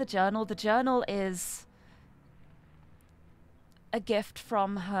what's with the journal? The journal is a gift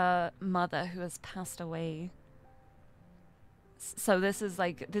from her mother who has passed away. So this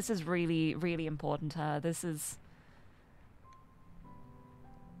is really, really important to her. This is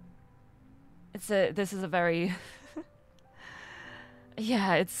a very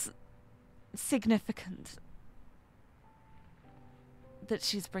yeah, it's significant that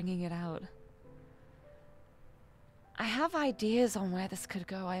she's bringing it out. I have ideas on where this could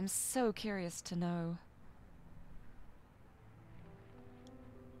go. I am so curious to know.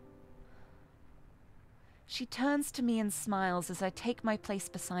 She turns to me and smiles as I take my place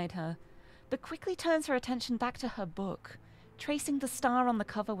beside her, but quickly turns her attention back to her book, tracing the star on the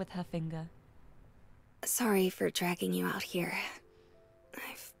cover with her finger. Sorry for dragging you out here.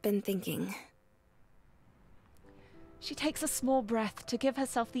 I've been thinking. She takes a small breath to give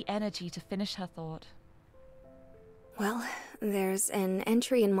herself the energy to finish her thought. Well, there's an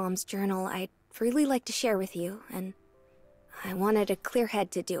entry in Mom's journal I'd really like to share with you, and I wanted a clear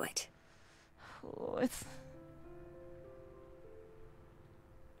head to do it. Oh, it's...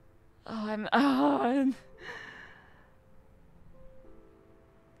 I'm...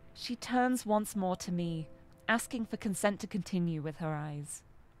 She turns once more to me, asking for consent to continue with her eyes.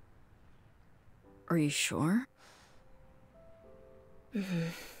 Are you sure?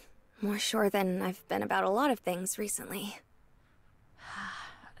 More sure than I've been about a lot of things recently.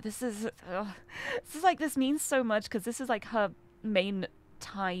 This is like, this means so much because this is like her main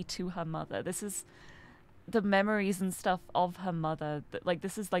tie to her mother. This is the memories and stuff of her mother. Like,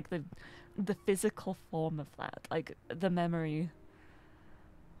 this is like the physical form of that, like the memory.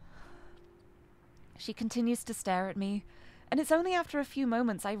 She continues to stare at me, and it's only after a few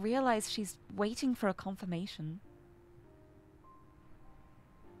moments I realize she's waiting for a confirmation.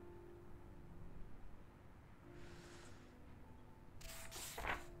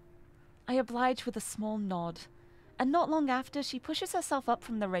 I oblige with a small nod, and not long after she pushes herself up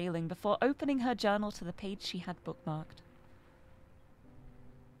from the railing before opening her journal to the page she had bookmarked.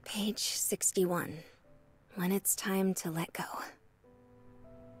 Page 61. When it's time to let go.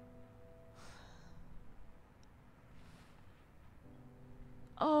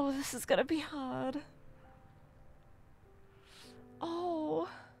 Oh, this is gonna be hard. Oh.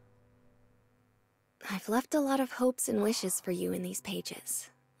 I've left a lot of hopes and wishes for you in these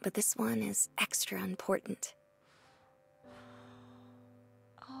pages, but this one is extra important.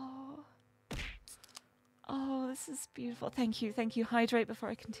 Oh. Oh, this is beautiful. Thank you, thank you. Hydrate before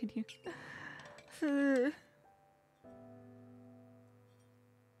I continue.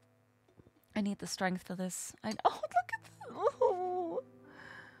 I need the strength for this. Oh, look at this. Oh.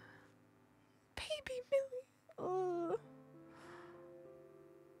 Baby Millie. Oh.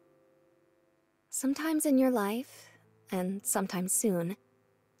 Sometimes in your life, and sometimes soon,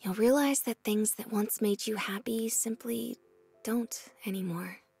 you'll realize that things that once made you happy simply don't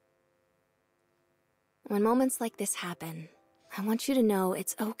anymore. When moments like this happen, I want you to know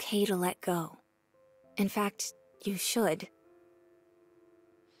it's okay to let go. In fact, you should.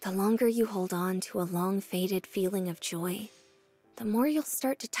 The longer you hold on to a long-faded feeling of joy, the more you'll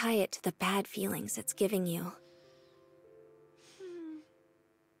start to tie it to the bad feelings it's giving you.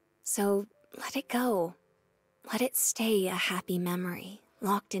 So, let it go. Let it stay a happy memory,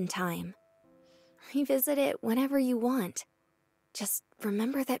 locked in time. Revisit it whenever you want. Just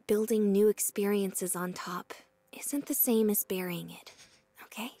remember that building new experiences on top isn't the same as burying it,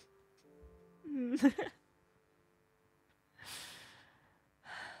 okay?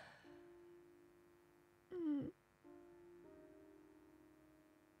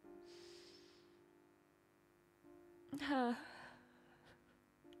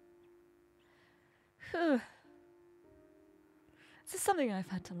 This is something I've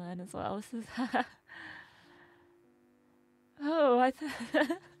had to learn as well. This is... Oh,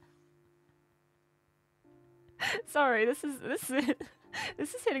 sorry, this is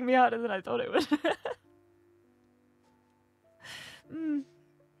hitting me harder than I thought it would.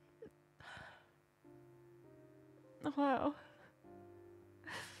 Wow.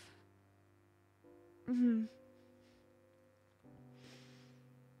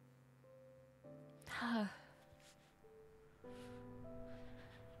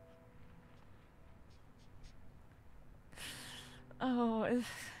 Oh,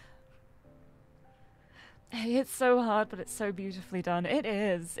 it's so hard, but it's so beautifully done. It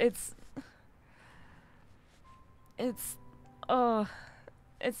is.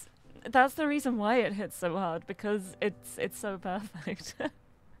 That's the reason why it hits so hard, because it's so perfect.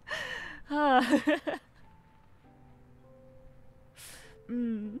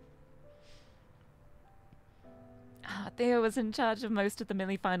 Theo was in charge of most of the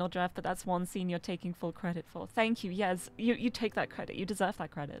Millie final draft, but that's one scene you're taking full credit for. Thank you. Yes, you take that credit. You deserve that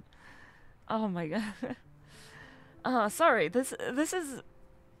credit. Oh my god. Sorry. This is.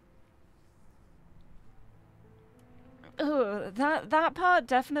 Oh, that part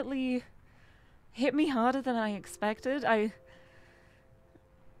definitely hit me harder than I expected. I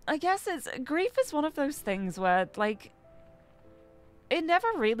guess grief is one of those things where, like, it never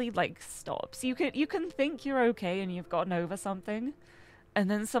really, like, stops. You can think you're okay and you've gotten over something, and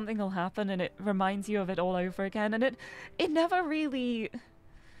then something will happen and it reminds you of it all over again, and it never really...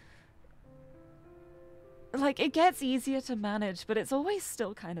 Like, it gets easier to manage, but it's always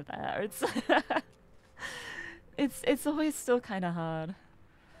still kind of there. It's always still kind of hard.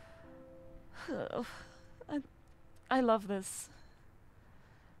 I love this.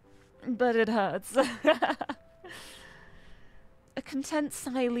 But it hurts. A content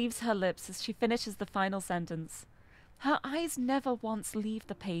sigh leaves her lips as she finishes the final sentence. Her eyes never once leave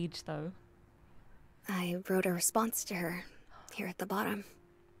the page, though. I wrote a response to her, here at the bottom.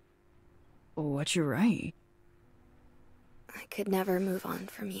 What'd you write? I could never move on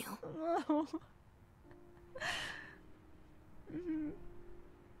from you. Oh.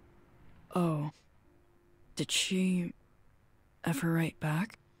 Oh. Did she ever write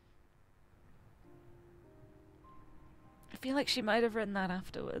back? I feel like she might have written that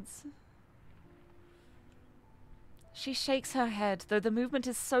afterwards. She shakes her head, though the movement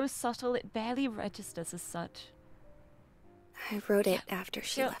is so subtle it barely registers as such. I wrote it after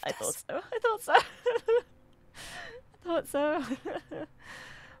she left I us. thought so. I thought so.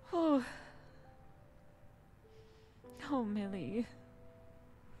 Oh. Oh, Millie.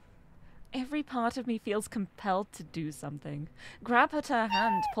 Every part of me feels compelled to do something. Grab her to her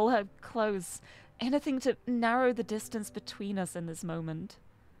hand, pull her close. Anything to narrow the distance between us in this moment.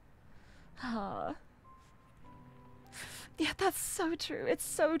 Ah. Yeah, that's so true. It's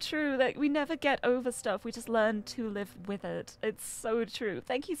so true that we never get over stuff. We just learn to live with it. It's so true.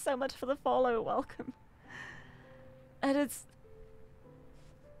 Thank you so much for the follow. Welcome. And it's...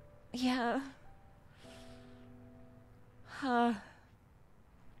 yeah.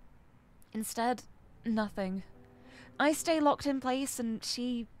 Instead, nothing. I stay locked in place and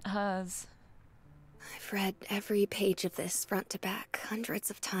she hers. I've read every page of this front to back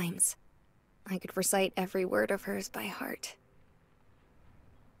hundreds of times. I could recite every word of hers by heart.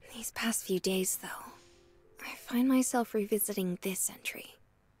 These past few days, though, I find myself revisiting this entry,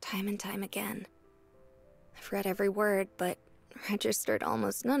 time and time again. I've read every word, but registered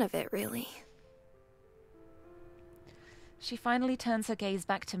almost none of it, really. She finally turns her gaze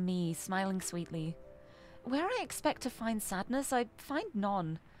back to me, smiling sweetly. Where I expect to find sadness, I find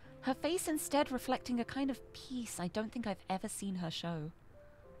none. Her face instead reflecting a kind of peace I don't think I've ever seen her show.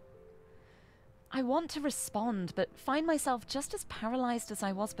 I want to respond, but find myself just as paralyzed as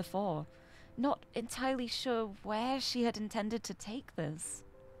I was before, not entirely sure where she had intended to take this.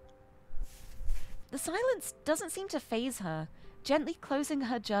 The silence doesn't seem to faze her, gently closing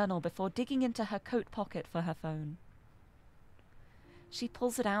her journal before digging into her coat pocket for her phone. She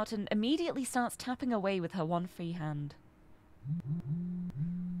pulls it out and immediately starts tapping away with her one free hand.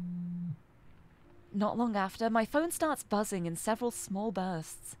 Not long after, my phone starts buzzing in several small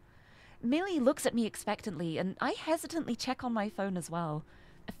bursts. Millie looks at me expectantly, and I hesitantly check on my phone as well,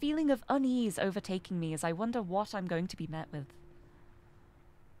 a feeling of unease overtaking me as I wonder what I'm going to be met with.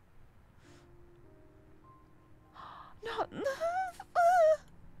 No.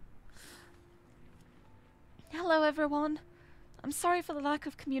 Hello, everyone. I'm sorry for the lack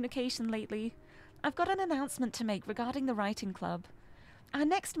of communication lately. I've got an announcement to make regarding the writing club. Our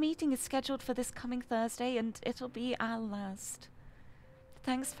next meeting is scheduled for this coming Thursday, and it'll be our last.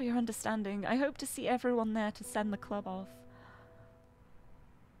 Thanks for your understanding. I hope to see everyone there to send the club off.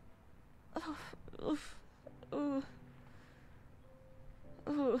 Ooh.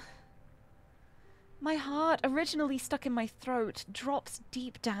 My heart, originally stuck in my throat, drops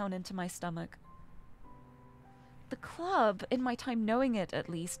deep down into my stomach. The club, in my time knowing it at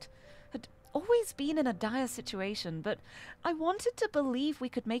least, had always been in a dire situation, but I wanted to believe we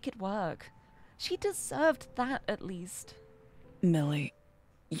could make it work. She deserved that at least. Millie,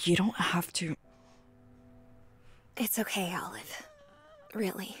 you don't have to... It's okay, Olive.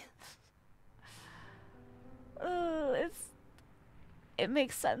 Really. It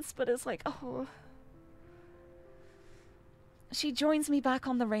makes sense, but it's like, oh... She joins me back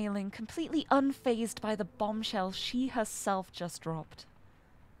on the railing, completely unfazed by the bombshell she herself just dropped.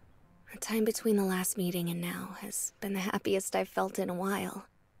 The time between the last meeting and now has been the happiest I've felt in a while.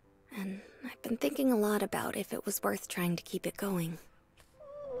 And I've been thinking a lot about if it was worth trying to keep it going.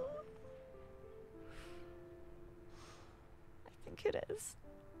 I think it is.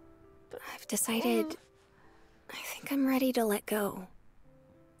 But I've decided... I think I'm ready to let go.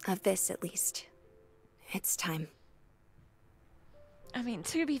 Of this, at least. It's time. I mean,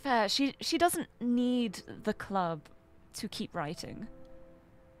 to be fair, she doesn't need the club to keep writing.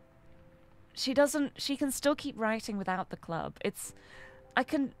 She can still keep writing without the club. It's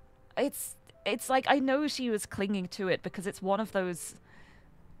like, I know she was clinging to it because it's one of those,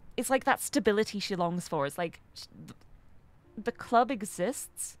 it's like that stability she longs for. It's like, the club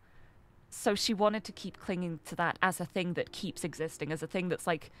exists, so she wanted to keep clinging to that as a thing that keeps existing, as a thing that's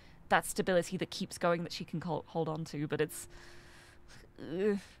like that stability that keeps going that she can hold on to, but it's...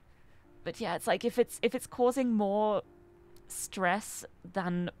 But yeah, it's like if it's causing more stress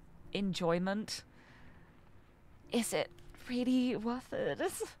than enjoyment, is it really worth it?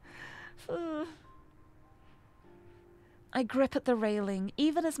 I grip at the railing,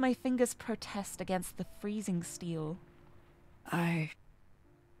 even as my fingers protest against the freezing steel. I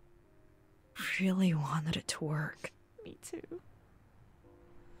really wanted it to work. Me too.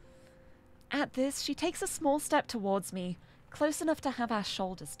 At this, she takes a small step towards me, close enough to have our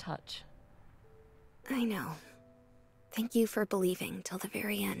shoulders touch. I know. Thank you for believing till the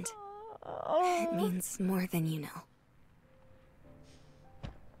very end. It means more than you know.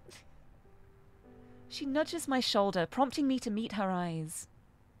 She nudges my shoulder, prompting me to meet her eyes.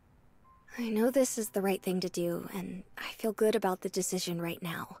 I know this is the right thing to do, and I feel good about the decision right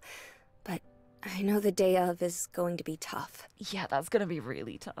now. But I know the day of is going to be tough. Yeah, that's gonna be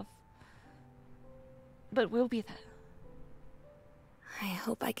really tough. But we'll be there. I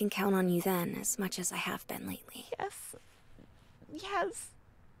hope I can count on you then as much as I have been lately. Yes. Yes.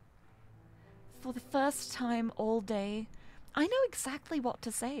 For the first time all day, I know exactly what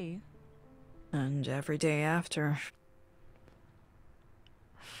to say. And every day after.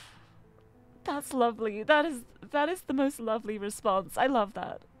 That's lovely. That is the most lovely response. I love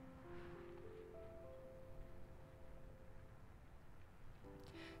that.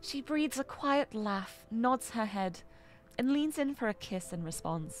 She breathes a quiet laugh, nods her head, and leans in for a kiss in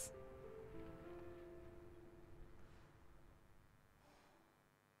response.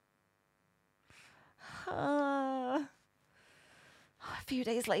 A few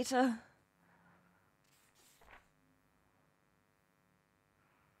days later.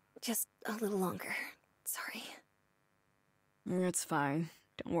 Just a little longer. Sorry. It's fine.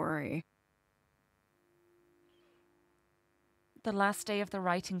 Don't worry. The last day of the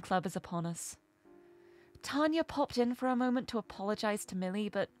writing club is upon us. Tanya popped in for a moment to apologize to Millie,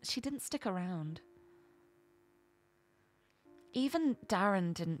 but she didn't stick around. Even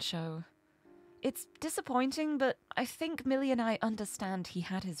Darren didn't show. It's disappointing, but I think Millie and I understand he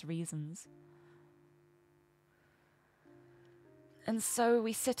had his reasons. And so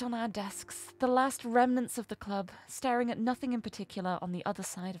we sit on our desks, the last remnants of the club, staring at nothing in particular on the other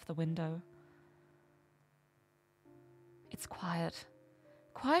side of the window. It's quiet.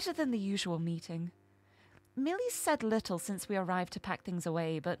 Quieter than the usual meeting. Millie's said little since we arrived to pack things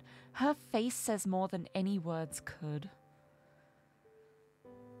away, but her face says more than any words could.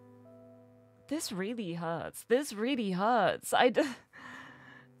 This really hurts. This really hurts. I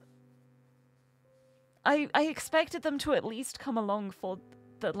expected them to at least come along for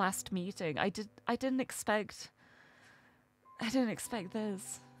the last meeting. I didn't expect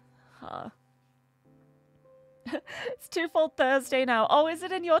this. Huh. It's Twofold Thursday now. Oh, is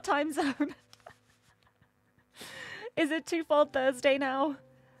it in your time zone? Is it Twofold Thursday now?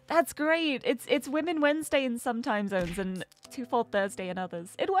 That's great. It's Women Wednesday in some time zones and Twofold Thursday in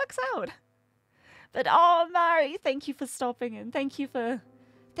others. It works out. But oh, Mari, thank you for stopping in. Thank you for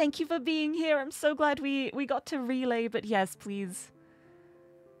being here. I'm so glad we got to relay, but yes, please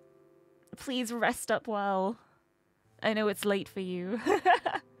rest up well. I know it's late for you.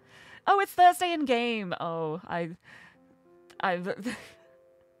 Oh, it's Thursday in game. Oh, I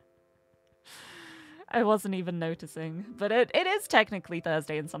wasn't even noticing, but it is technically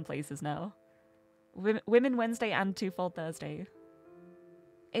Thursday in some places now. Women Wednesday and Twofold Thursday.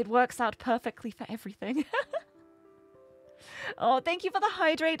 It works out perfectly for everything. Oh, thank you for the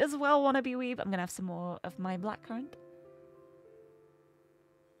hydrate as well, Wannabe Weeb. I'm gonna have some more of my blackcurrant.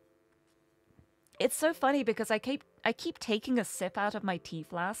 It's so funny because I keep taking a sip out of my tea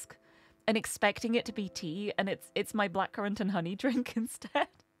flask and expecting it to be tea, and it's my blackcurrant and honey drink instead.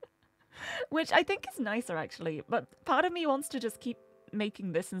 Which I think is nicer actually, but part of me wants to just keep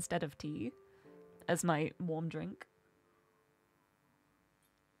making this instead of tea as my warm drink.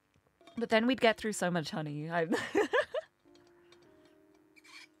 But then we'd get through so much honey. It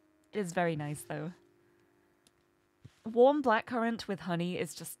is very nice though. Warm blackcurrant with honey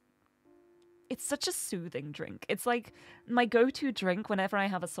is just... It's such a soothing drink. It's like my go-to drink whenever I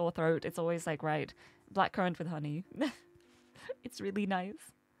have a sore throat. It's always like, right, blackcurrant with honey. It's really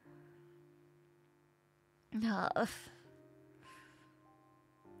nice.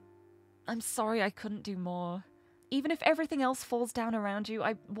 I'm sorry I couldn't do more. Even if everything else falls down around you,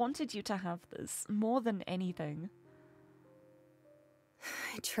 I wanted you to have this more than anything.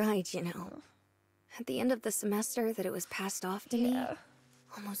 I tried, you know. At the end of the semester that it was passed off to me,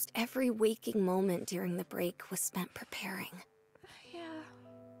 almost every waking moment during the break was spent preparing. Yeah.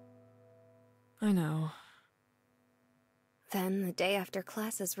 I know. Then, the day after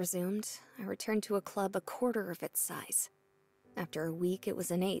classes resumed, I returned to a club a quarter of its size. After a week, it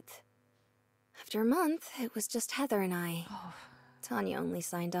was an eighth. After a month, it was just Heather and I. Oh. Tanya only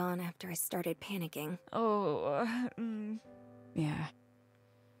signed on after I started panicking. Yeah.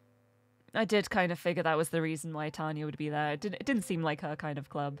 I did kind of figure that was the reason why Tanya would be there. It didn't seem like her kind of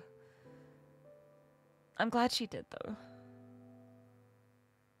club. I'm glad she did, though.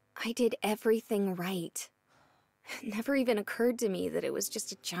 I did everything right. It never even occurred to me that it was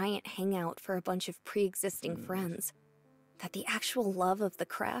just a giant hangout for a bunch of pre-existing friends. That the actual love of the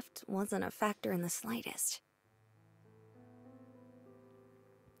craft wasn't a factor in the slightest.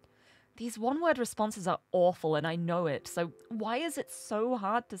 These one-word responses are awful, and I know it, so why is it so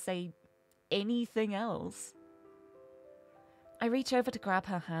hard to say anything else? I reach over to grab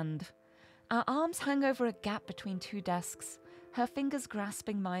her hand. Our arms hang over a gap between two desks, her fingers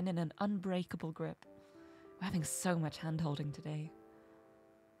grasping mine in an unbreakable grip. We're having so much hand-holding today.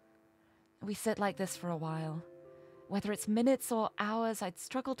 We sit like this for a while. Whether it's minutes or hours, I'd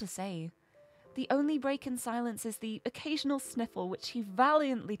struggle to say. The only break in silence is the occasional sniffle, which he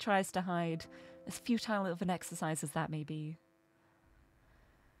valiantly tries to hide, as futile of an exercise as that may be.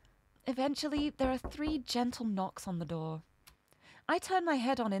 Eventually, there are 3 gentle knocks on the door. I turn my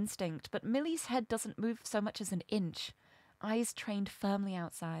head on instinct, but Millie's head doesn't move so much as an inch, eyes trained firmly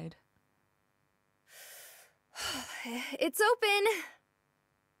outside. It's open!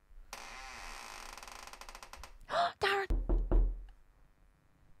 Darren!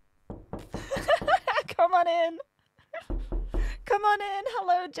 Come on in! Come on in!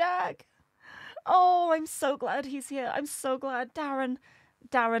 Hello, Jack! Oh, I'm so glad he's here. I'm so glad. Darren,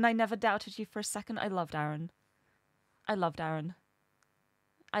 I never doubted you for a second. I love Darren. I love Darren.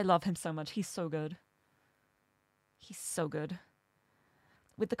 I love him so much. He's so good. He's so good.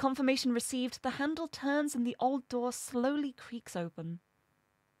 With the confirmation received, the handle turns and the old door slowly creaks open.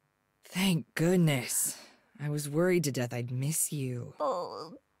 Thank goodness. I was worried to death I'd miss you.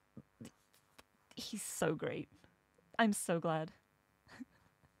 Oh, he's so great. I'm so glad.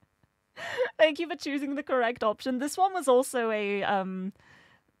 Thank you for choosing the correct option. This one was also a,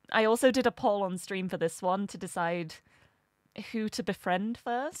 I also did a poll on stream for this one to decide who to befriend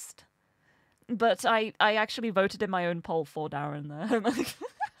first. But I actually voted in my own poll for Darren there.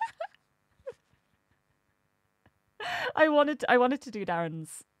 I wanted to do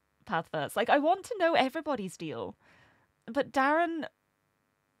Darren's path first. Like, I want to know everybody's deal. But Darren,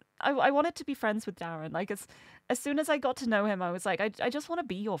 I wanted to be friends with Darren. Like, as soon as I got to know him, I was like, I just want to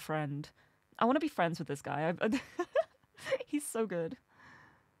be your friend. I want to be friends with this guy. He's so good.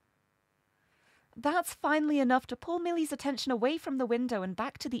 That's finally enough to pull Millie's attention away from the window and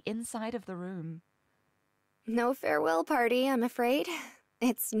back to the inside of the room. No farewell party, I'm afraid.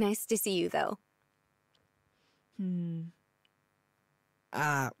 It's nice to see you, though.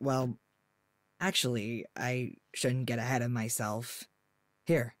 Well, actually, I shouldn't get ahead of myself.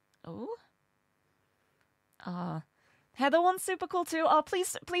 Here. Oh? Heather one's super cool too. Oh,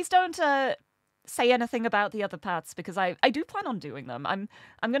 please don't say anything about the other paths, because I do plan on doing them. I'm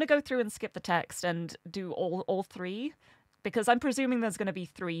gonna go through and skip the text and do all 3, because I'm presuming there's gonna be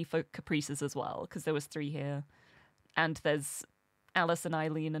 3 for Caprices as well, because there was 3 here, and there's Alice and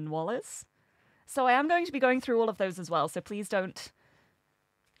Eileen and Wallace. So I am going to be going through all of those as well. So please don't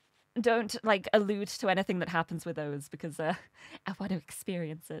like allude to anything that happens with those, because I want to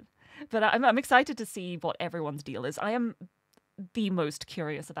experience it. But I'm excited to see what everyone's deal is. I am the most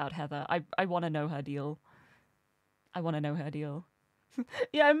curious about Heather. I want to know her deal. I want to know her deal.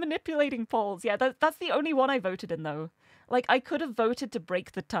 Yeah, I'm manipulating polls. Yeah, that's the only one I voted in, though. Like, I could have voted to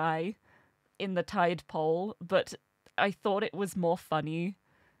break the tie in the tied poll, but I thought it was more funny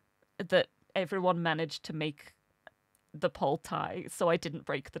that everyone managed to make the poll tie, so I didn't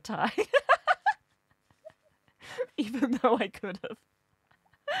break the tie. Even though I could have.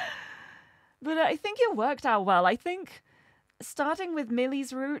 But I think it worked out well. I think starting with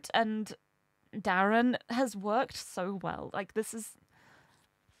Millie's route and Darren has worked so well. Like, this is...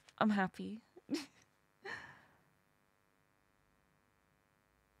 I'm happy.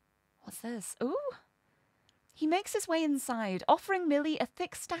 What's this? Ooh! He makes his way inside, offering Millie a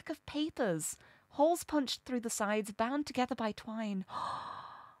thick stack of papers, holes punched through the sides, bound together by twine.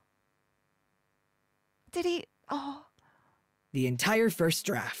 Did he... Oh... The entire first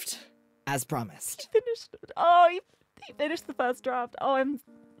draft, as promised. He finished it. Oh, he finished the first draft. Oh,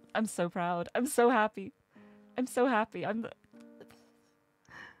 I'm so proud. I'm so happy. I'm so happy.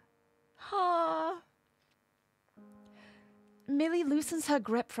 Millie loosens her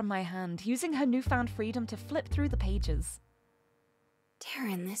grip from my hand, using her newfound freedom to flip through the pages.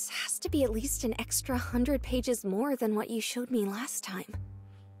 Darren, this has to be at least an extra 100 pages more than what you showed me last time.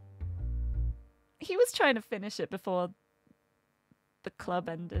 He was trying to finish it before the club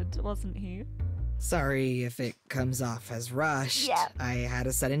ended, wasn't he? Sorry if it comes off as rushed. Yeah. I had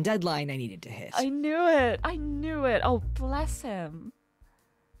a sudden deadline I needed to hit. I knew it. I knew it. Oh, bless him.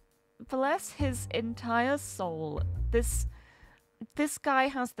 Bless his entire soul. This guy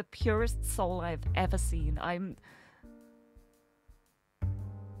has the purest soul I've ever seen. I'm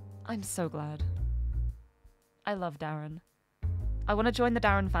so glad. I love Darren. I want to join the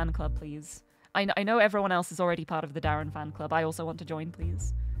Darren fan club, please. I know everyone else is already part of the Darren fan club. I also want to join,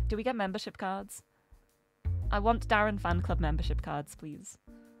 please. Do we get membership cards? I want Darren fan club membership cards, please.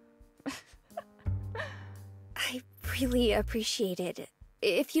 I really appreciate it.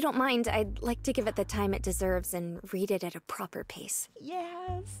 If you don't mind, I'd like to give it the time it deserves and read it at a proper pace.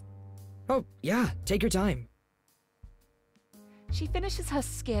 Yes. Oh, yeah, take your time. She finishes her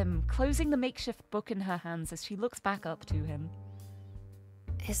skim, closing the makeshift book in her hands as she looks back up to him.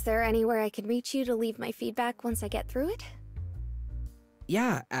 Is there anywhere I can reach you to leave my feedback once I get through it?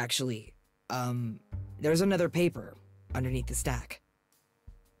 Yeah, actually. There's another paper underneath the stack.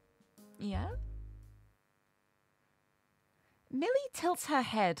 Yeah? Millie tilts her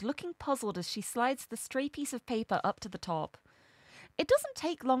head, looking puzzled as she slides the stray piece of paper up to the top. It doesn't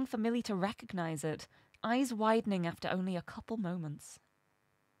take long for Millie to recognize it, eyes widening after only a couple moments.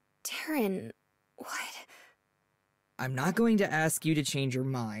 Darren, what? I'm not going to ask you to change your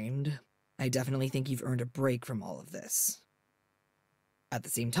mind. I definitely think you've earned a break from all of this. At the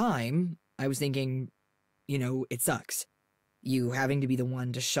same time, I was thinking, you know, it sucks. You having to be the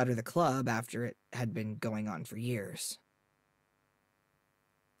one to shutter the club after it had been going on for years.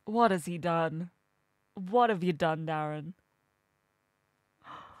 What has he done? What have you done, Darren?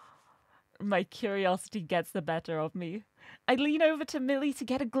 My curiosity gets the better of me. I lean over to Millie to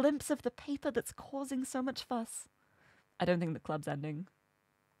get a glimpse of the paper that's causing so much fuss. I don't think the club's ending.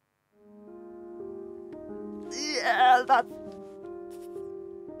 Yeah, that's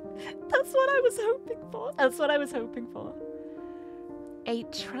what I was hoping for. That's what I was hoping for. A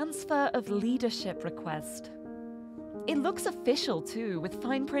transfer of leadership request. It looks official, too, with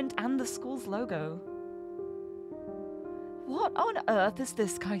fine print and the school's logo. What on earth is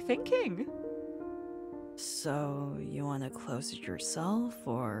this guy thinking? So, you want to close it yourself,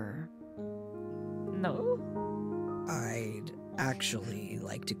 or...? No? I'd actually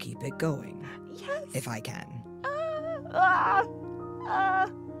like to keep it going. Yes. If I can.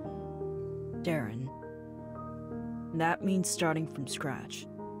 Darren, that means starting from scratch.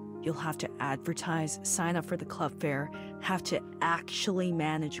 You'll have to advertise, sign up for the club fair, have to actually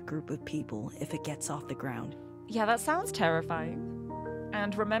manage a group of people if it gets off the ground. Yeah, that sounds terrifying.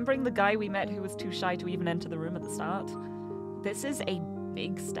 And remembering the guy we met who was too shy to even enter the room at the start, this is a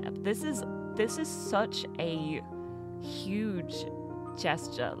big step. This is such a huge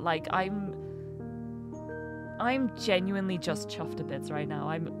gesture. Like, I'm genuinely just chuffed to bits right now.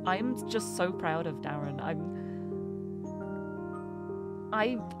 I'm just so proud of Darren.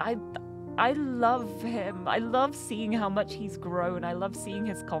 I love him. I love seeing how much he's grown. I love seeing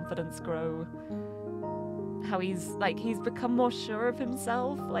his confidence grow. How he's become more sure of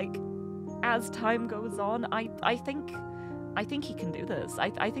himself, like, as time goes on. I think he can do this.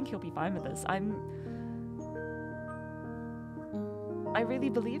 I think he'll be fine with this. I really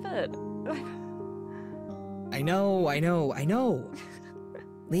believe it. I know.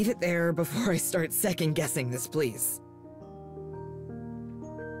 Leave it there before I start second-guessing this, please.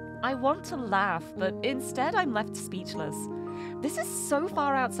 I want to laugh, but instead I'm left speechless. This is so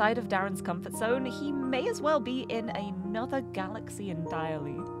far outside of Darren's comfort zone, he may as well be in another galaxy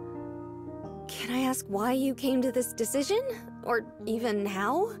entirely. Can I ask why you came to this decision? Or even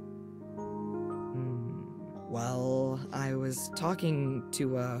how? Well, I was talking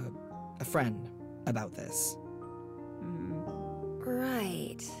to a friend about this.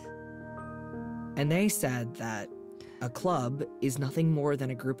 Right. And they said that a club is nothing more than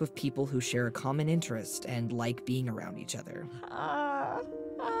a group of people who share a common interest and like being around each other. I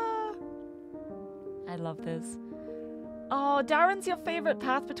love this. Oh, Darren's your favorite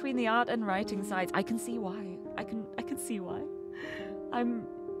path between the art and writing sides. I can see why. I can see why.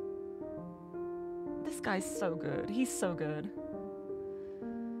 This guy's so good. He's so good.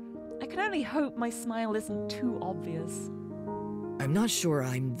 I can only hope my smile isn't too obvious. I'm not sure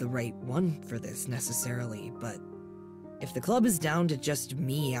I'm the right one for this necessarily, but if the club is down to just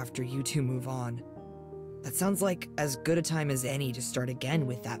me after you two move on, that sounds like as good a time as any to start again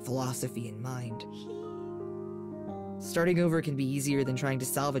with that philosophy in mind. Starting over can be easier than trying to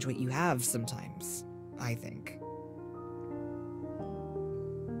salvage what you have sometimes, I think.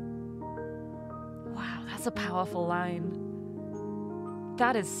 That's a powerful line.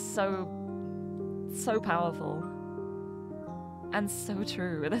 That is so powerful. And so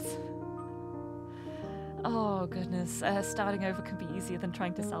true. That's... Oh, goodness. Starting over can be easier than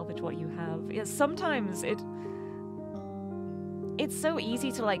trying to salvage what you have. Yeah, sometimes it's so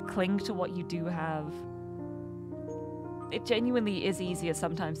easy to, like, cling to what you do have. It genuinely is easier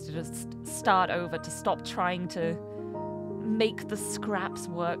sometimes to just start over, to stop trying to make the scraps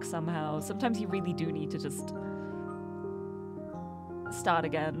work somehow. Sometimes you really do need to just start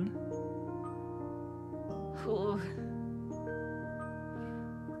again. Ooh.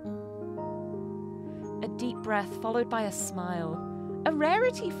 A deep breath followed by a smile. A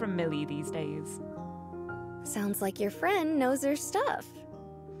rarity from Millie these days. Sounds like your friend knows her stuff.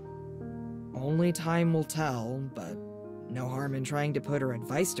 Only time will tell, but no harm in trying to put her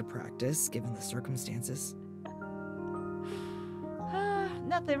advice to practice, given the circumstances.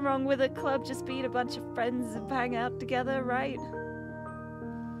 Nothing wrong with a club just being a bunch of friends and hang out together, right?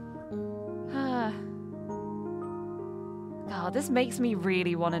 God, this makes me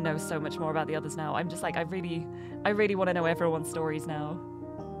really want to know so much more about the others now. I'm just like, I really want to know everyone's stories now.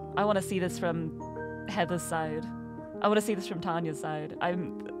 I want to see this from Heather's side. I want to see this from Tanya's side. I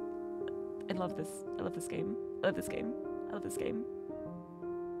love this. I love this game. I love this game. I love this game.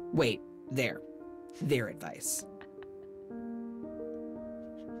 Wait, their advice.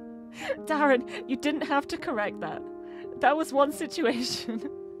 Darren, you didn't have to correct that. That was one situation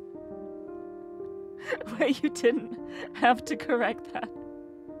where you didn't have to correct that.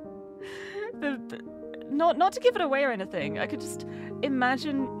 Not to give it away or anything. I could just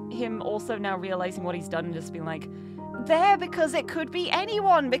imagine him also now realizing what he's done and just being like, there, because it could be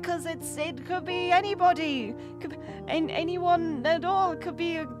anyone, because it could be anybody, could be anyone at all, it could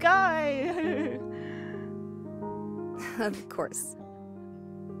be a guy. Of course.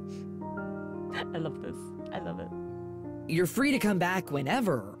 I love this. I love it. You're free to come back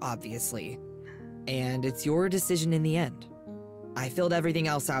whenever, obviously. And it's your decision in the end. I filled everything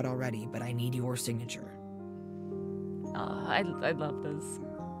else out already, but I need your signature. I love this.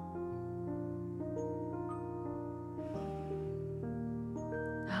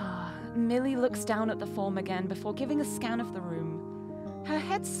 Millie looks down at the form again before giving a scan of the room. Her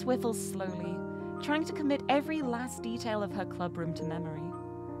head swivels slowly, trying to commit every last detail of her clubroom to memory.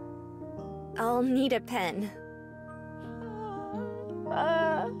 I'll need a pen.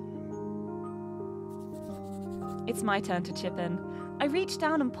 It's my turn to chip in. I reach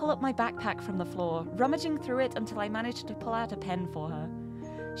down and pull up my backpack from the floor, rummaging through it until I manage to pull out a pen for her.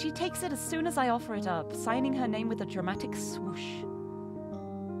 She takes it as soon as I offer it up, signing her name with a dramatic swoosh.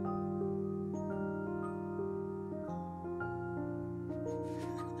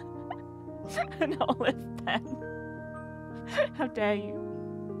 An olive pen. How dare you?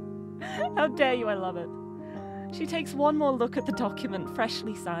 How dare you, I love it. She takes one more look at the document,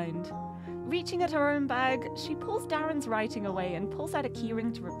 freshly signed. Reaching at her own bag, she pulls Darren's writing away and pulls out a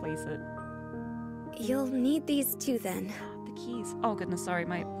keyring to replace it. You'll need these too, then. The keys. Oh goodness, sorry,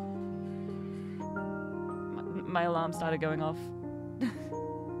 my alarm started going off.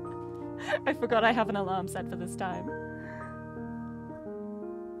 I forgot I have an alarm set for this time.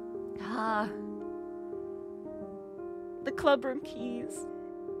 The clubroom keys.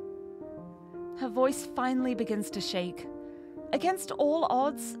 Her voice finally begins to shake. Against all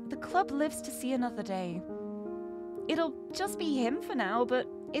odds, the club lives to see another day. It'll just be him for now, but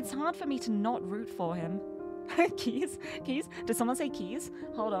it's hard for me to not root for him. Keys? Keys? Did someone say keys?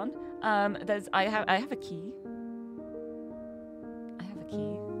 Hold on. I have a key. I have a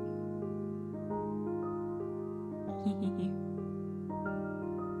key.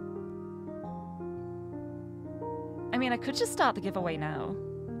 I mean, I could just start the giveaway now.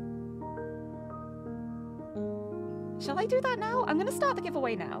 Shall I do that now? I'm gonna start the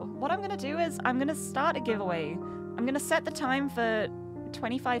giveaway now. What I'm gonna do is I'm gonna start a giveaway. I'm gonna set the time for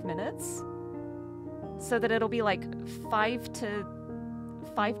 25 minutes so that it'll be like 5 to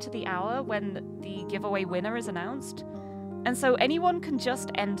the hour when the giveaway winner is announced. And so anyone can just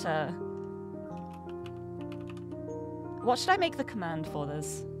enter. What should I make the command for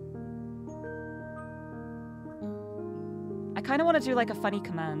this? I kind of want to do like a funny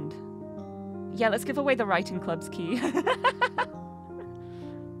command. Yeah, let's give away the writing club's key.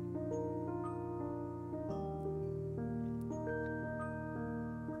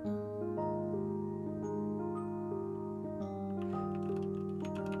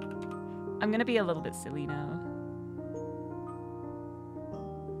 I'm gonna be a little bit silly now.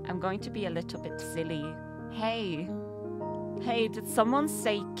 I'm going to be a little bit silly. Hey. Hey, did someone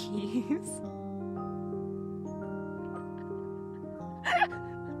say keys?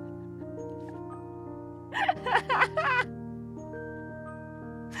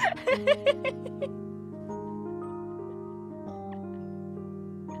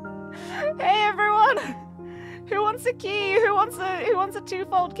 Hey everyone! Who wants a key? Who wants a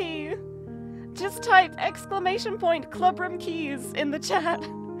twofold key? Just type !clubroom keys in the chat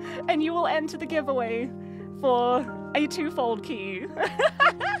and you will enter the giveaway for a twofold key.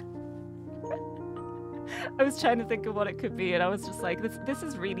 I was trying to think of what it could be and I was just like, this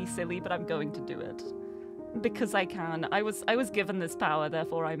is really silly, but I'm going to do it. Because I can. I was given this power,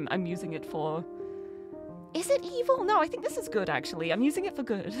 therefore I'm using it for... Is it evil? No, I think this is good actually. I'm using it for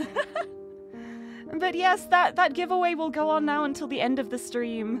good. But yes, that giveaway will go on now until the end of the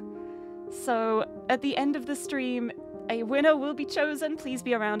stream. So, at the end of the stream, a winner will be chosen. Please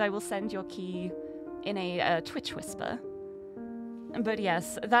be around. I will send your key in a Twitch whisper. But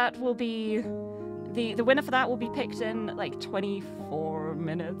yes, that will be... The winner for that will be picked in, like, 24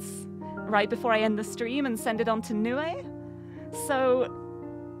 minutes. Right before I end the stream and send it on to Nue. So,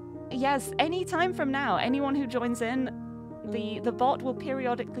 yes, any time from now, anyone who joins in, the bot will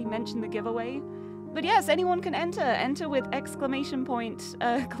periodically mention the giveaway. But yes, anyone can enter. Enter with !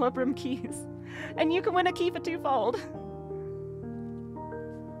 Clubroom keys. And you can win a key for twofold.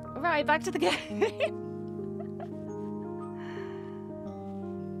 Right, back to the game.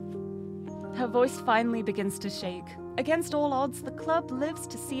 Her voice finally begins to shake. Against all odds, the club lives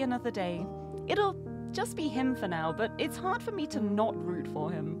to see another day. It'll just be him for now, but it's hard for me to not root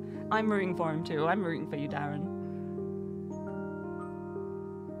for him. I'm rooting for him too. I'm rooting for you, Darren.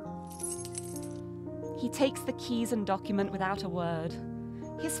 He takes the keys and document without a word.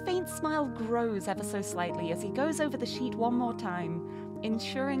 His faint smile grows ever so slightly as he goes over the sheet one more time,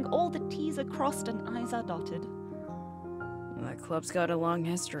 ensuring all the T's are crossed and I's are dotted. That club's got a long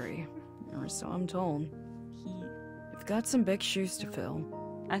history, or so I'm told. You've got some big shoes to fill.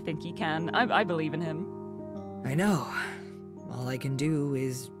 I think he can. I believe in him. I know. All I can do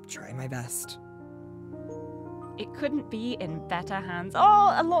is try my best. It couldn't be in better hands.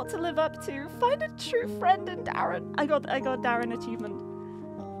 Oh, a lot to live up to. Find a true friend in Darren. I got Darren achievement.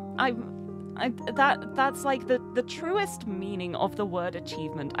 That's like the truest meaning of the word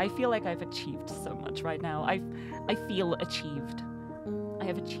achievement. I feel like I've achieved so much right now. I feel achieved. I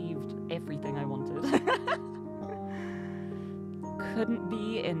have achieved everything I wanted. Couldn't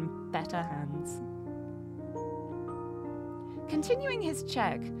be in better hands. Continuing his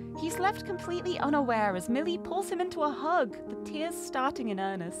check, he's left completely unaware as Millie pulls him into a hug, the tears starting in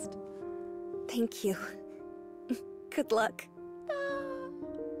earnest. Thank you. Good luck.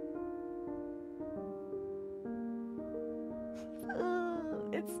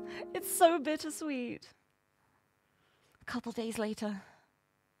 It's so bittersweet. A couple days later.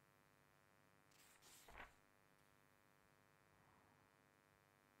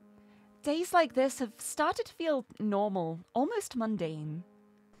 Days like this have started to feel normal, almost mundane.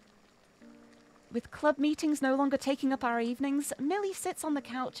 With club meetings no longer taking up our evenings, Millie sits on the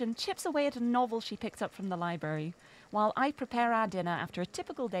couch and chips away at a novel she picked up from the library, while I prepare our dinner after a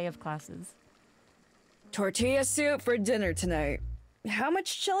typical day of classes. Tortilla soup for dinner tonight. How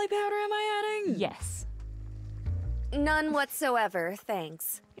much chili powder am I adding? Yes. None whatsoever,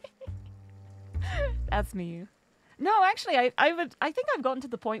 thanks. That's me. No, actually, I think I've gotten to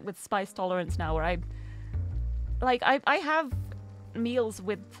the point with spice tolerance now where I have meals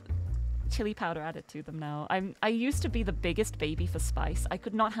with chili powder added to them now. I used to be the biggest baby for spice. I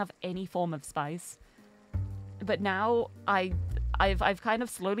could not have any form of spice. But now I've kind of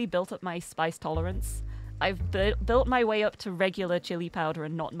slowly built up my spice tolerance. I've built my way up to regular chili powder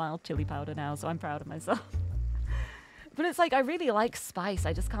and not mild chili powder now, so I'm proud of myself. But it's like I really like spice.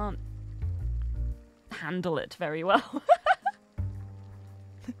 I just can't handle it very well.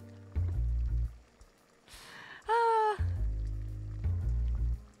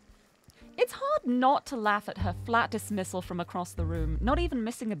 It's hard not to laugh at her flat dismissal from across the room, not even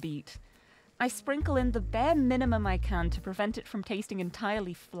missing a beat. I sprinkle in the bare minimum I can to prevent it from tasting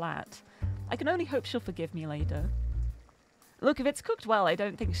entirely flat. I can only hope she'll forgive me later. Look, if it's cooked well, I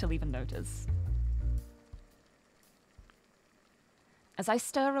don't think she'll even notice. As I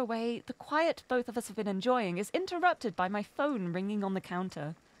stir away, the quiet both of us have been enjoying is interrupted by my phone ringing on the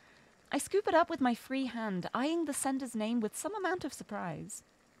counter. I scoop it up with my free hand, eyeing the sender's name with some amount of surprise.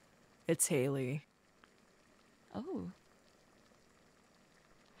 It's Haley. Oh.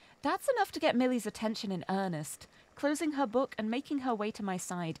 That's enough to get Millie's attention in earnest, closing her book and making her way to my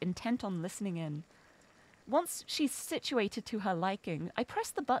side, intent on listening in. Once she's situated to her liking, I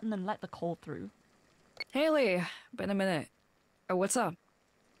press the button and let the call through. Haley, been a minute. What's up?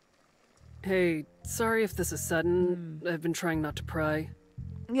 Hey, sorry if this is sudden. I've been trying not to pry.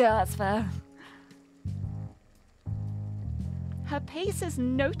 Yeah, that's fair. Her pace is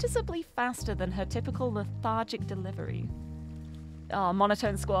noticeably faster than her typical lethargic delivery. Oh,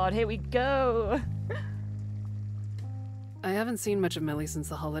 monotone squad, here we go! I haven't seen much of Millie since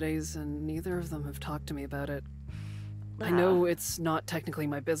the holidays, and neither of them have talked to me about it. I know it's not technically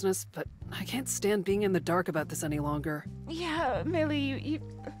my business, but I can't stand being in the dark about this any longer. Yeah, Millie,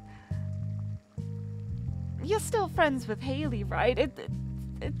 you're still friends with Haley, right?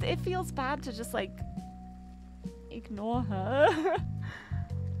 It feels bad to just, like, ignore her.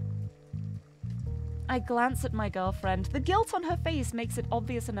 I glance at my girlfriend. The guilt on her face makes it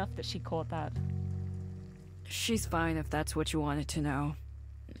obvious enough that she caught that. She's fine if that's what you wanted to know.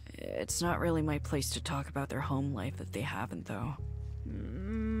 It's not really my place to talk about their home life if they haven't, though.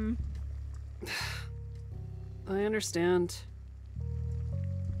 I understand.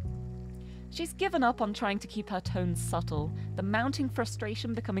 She's given up on trying to keep her tone subtle, the mounting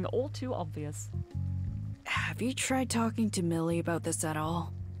frustration becoming all too obvious. Have you tried talking to Millie about this at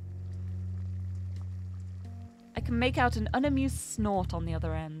all? I can make out an unamused snort on the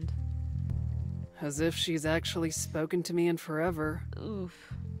other end. As if she's actually spoken to me in forever.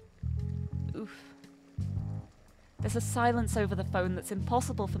 Oof. Oof. There's a silence over the phone that's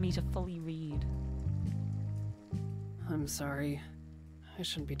impossible for me to fully read. I'm sorry. I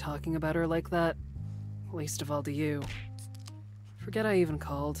shouldn't be talking about her like that. Least of all to you. Forget I even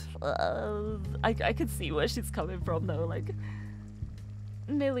called. I could see where she's coming from, though. Like,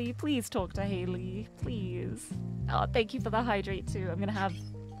 Millie, please talk to Haley. Please. Oh, thank you for the hydrate, too. I'm gonna have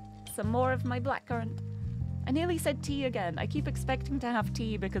some more of my blackcurrant. I nearly said tea again. I keep expecting to have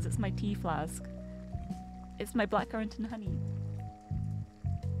tea because it's my tea flask. It's my blackcurrant and honey.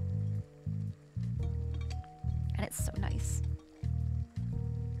 And it's so nice.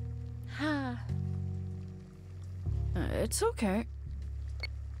 Ah. It's okay.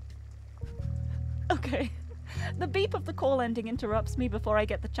 Okay. The beep of the call ending interrupts me before I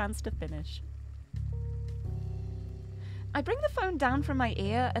get the chance to finish. I bring the phone down from my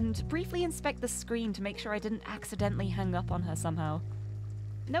ear and briefly inspect the screen to make sure I didn't accidentally hang up on her somehow.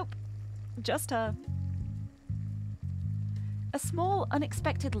 Nope. Just her. A small,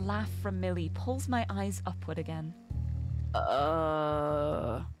 unexpected laugh from Millie pulls my eyes upward again.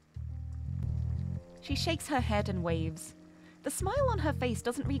 She shakes her head and waves. The smile on her face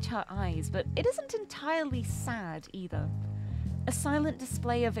doesn't reach her eyes, but it isn't entirely sad either. A silent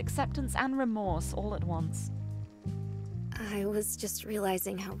display of acceptance and remorse all at once. I was just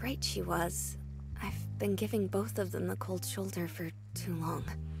realizing how right she was. I've been giving both of them the cold shoulder for too long.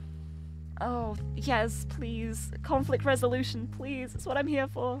 Oh, yes, please. Conflict resolution, please. It's what I'm here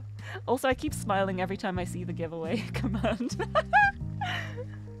for. Also, I keep smiling every time I see the giveaway command.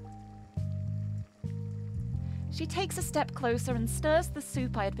 She takes a step closer and stirs the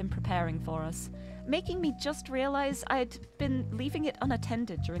soup I had been preparing for us, making me just realize I'd been leaving it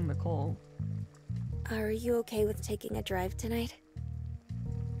unattended during the call. Are you okay with taking a drive tonight?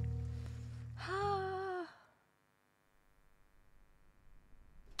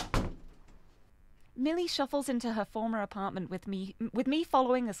 Millie shuffles into her former apartment with me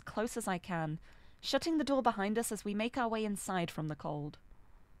following as close as I can, shutting the door behind us as we make our way inside from the cold.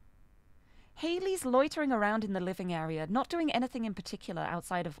 Haley's loitering around in the living area, not doing anything in particular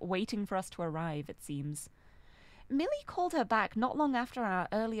outside of waiting for us to arrive, it seems. Millie called her back not long after our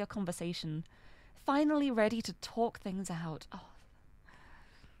earlier conversation, finally ready to talk things out. Oh,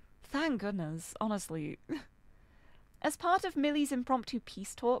 thank goodness, honestly. As part of Millie's impromptu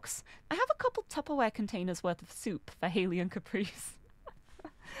peace talks, I have a couple Tupperware containers worth of soup for Haley and Caprice.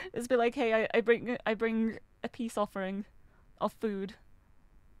 It's be like, hey, I bring a peace offering of food.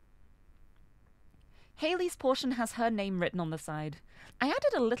 Haley's portion has her name written on the side. I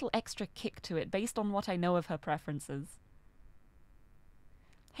added a little extra kick to it based on what I know of her preferences.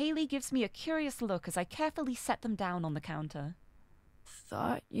 Haley gives me a curious look as I carefully set them down on the counter.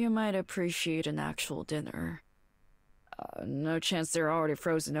 Thought you might appreciate an actual dinner. No chance they're already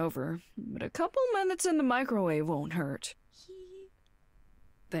frozen over, but a couple minutes in the microwave won't hurt.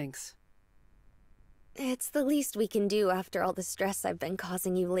 Thanks. It's the least we can do after all the stress I've been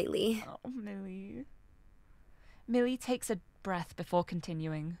causing you lately. Oh, Millie. Millie takes a breath before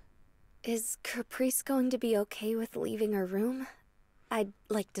continuing. Is Caprice going to be okay with leaving her room? I'd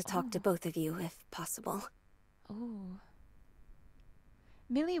like to talk to both of you, if possible. Oh.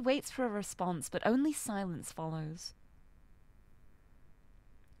 Millie waits for a response, but only silence follows.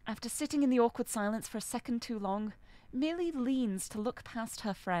 After sitting in the awkward silence for a second too long, Millie leans to look past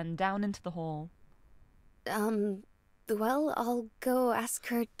her friend down into the hall. Well, I'll go ask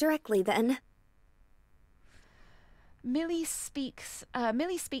her directly then. Millie speaks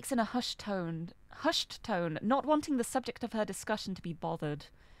in a hushed tone, hushed tone, not wanting the subject of her discussion to be bothered.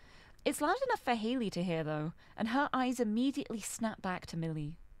 It's loud enough for Haley to hear, though, and her eyes immediately snap back to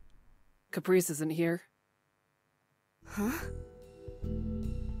Millie. Caprice isn't here. Huh?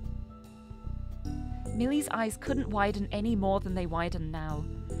 Millie's eyes couldn't widen any more than they widen now.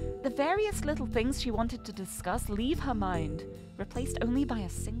 The various little things she wanted to discuss leave her mind, replaced only by a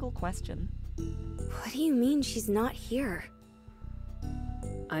single question. What do you mean she's not here?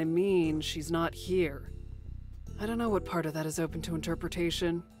 I mean, she's not here. I don't know what part of that is open to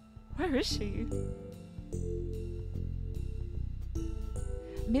interpretation. Where is she?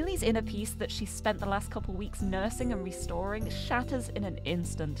 Millie's inner peace that she spent the last couple weeks nursing and restoring shatters in an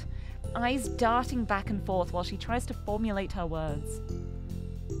instant, eyes darting back and forth while she tries to formulate her words.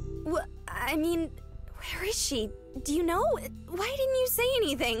 I mean, where is she? Do you know? Why didn't you say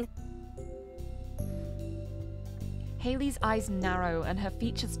anything? Haley's eyes narrow and her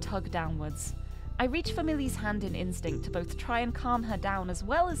features tug downwards. I reach for Millie's hand in instinct to both try and calm her down as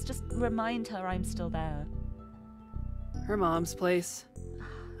well as just remind her I'm still there. Her mom's place.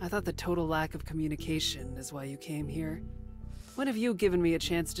 I thought the total lack of communication is why you came here. When have you given me a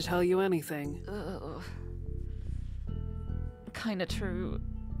chance to tell you anything? Kinda true,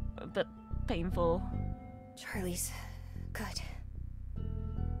 but painful. Charlie's good.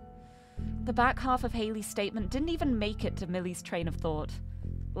 The back half of Haley's statement didn't even make it to Millie's train of thought.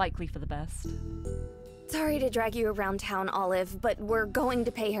 Likely for the best. Sorry to drag you around town, Olive, but we're going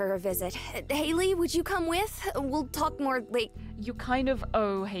to pay her a visit. Haley, would you come with? We'll talk more late. You kind of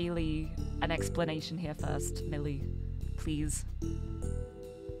owe Haley an explanation here first, Millie. Please.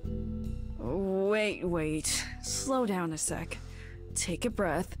 Wait. Slow down a sec. Take a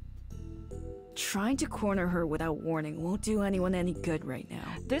breath. Trying to corner her without warning won't do anyone any good right now.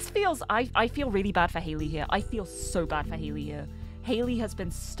 This feels... I feel really bad for Haley here. I feel so bad for Haley here. Haley has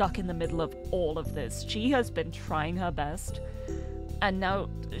been stuck in the middle of all of this. She has been trying her best. And now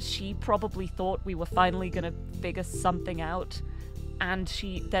she probably thought we were finally gonna figure something out. And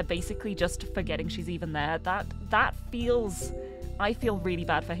they're basically just forgetting she's even there. That feels... I feel really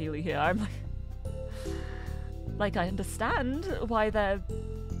bad for Haley here. I'm like I understand why they're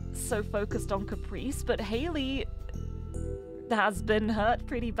so focused on Caprice, but Haley has been hurt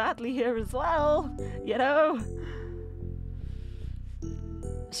pretty badly here as well, you know?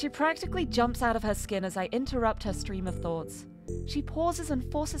 She practically jumps out of her skin as I interrupt her stream of thoughts. She pauses and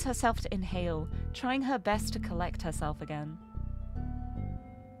forces herself to inhale, trying her best to collect herself again.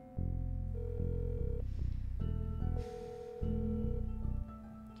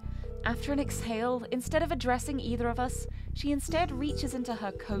 After an exhale, instead of addressing either of us, she instead reaches into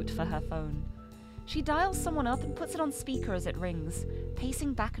her coat for her phone. She dials someone up and puts it on speaker as it rings,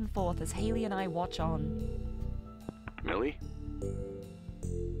 pacing back and forth as Haley and I watch on. Millie?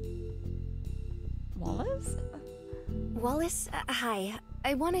 Wallace? Wallace, hi.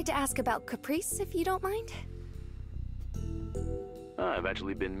 I wanted to ask about Caprice, if you don't mind. I've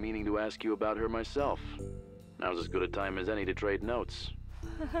actually been meaning to ask you about her myself. Now's as good a time as any to trade notes.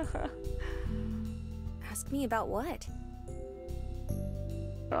 Ask me about what?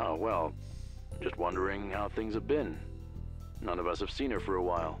 Oh, well, just wondering how things have been. None of us have seen her for a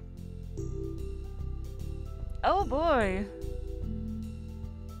while. Oh boy.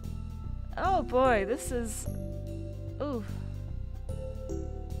 Oh boy, this is... Ooh.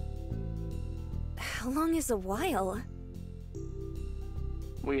 How long is a while?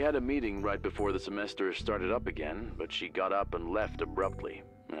 We had a meeting right before the semester started up again, but she got up and left abruptly.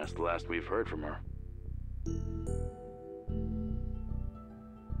 That's the last we've heard from her.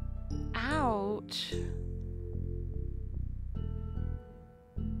 Ouch.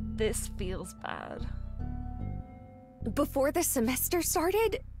 This feels bad. Before the semester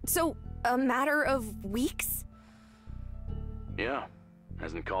started? So, a matter of weeks? Yeah.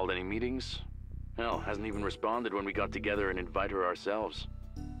 Hasn't called any meetings. Hell, hasn't even responded when we got together and invited her ourselves.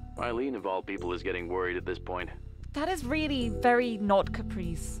 Eileen, of all people, is getting worried at this point. That is really very not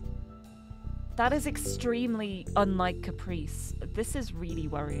Caprice. That is extremely unlike Caprice. This is really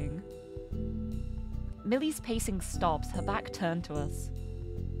worrying. Millie's pacing stops, her back turned to us.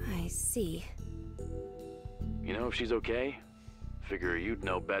 I see. You know if she's okay? Figure you'd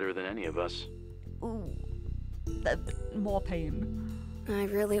know better than any of us. Ooh. More pain. I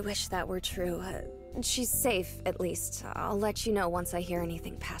really wish that were true. She's safe, at least. I'll let you know once I hear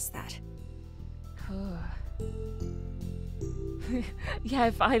anything past that. Yeah,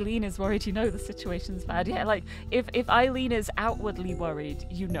 if Eileen is worried, you know the situation's bad. Yeah, like, if Eileen is outwardly worried,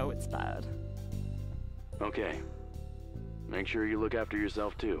 you know it's bad. Okay. Make sure you look after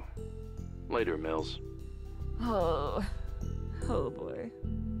yourself, too. Later, Mills. Oh boy.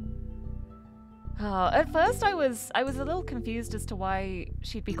 At first I was a little confused as to why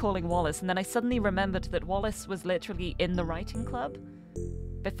she'd be calling Wallace, and then I suddenly remembered that Wallace was literally in the writing club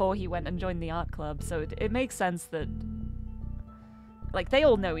before he went and joined the art club, so it makes sense that, like, they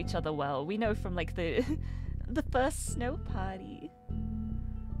all know each other well. We know from, like, the the first snow party.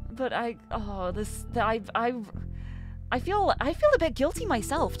 But I feel a bit guilty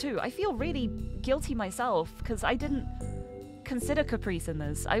myself too. I feel really guilty myself because I didn't consider Caprice in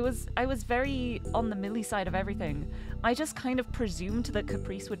this. I was very on the Millie side of everything. I just kind of presumed that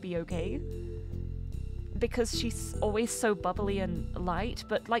Caprice would be okay because she's always so bubbly and light,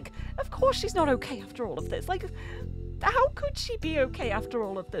 but, like, of course she's not okay after all of this. Like, how could she be okay after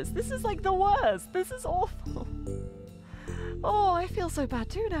all of this? This is, like, the worst. This is awful. Oh, I feel so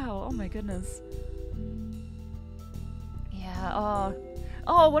bad too now. Oh my goodness. Yeah,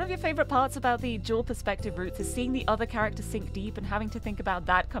 one of your favorite parts about the dual perspective routes is seeing the other character sink deep and having to think about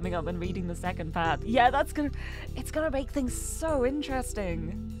that coming up and reading the second path. Yeah, it's gonna make things so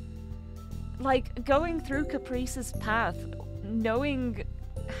interesting. Like, going through Caprice's path, knowing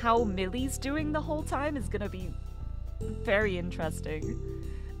how Millie's doing the whole time is gonna be very interesting.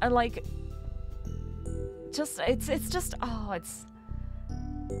 And, like,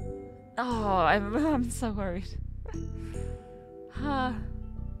 I'm so worried.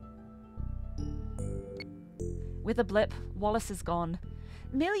 With a blip, Wallace is gone.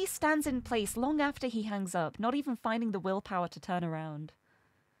 Millie stands in place long after he hangs up, not even finding the willpower to turn around.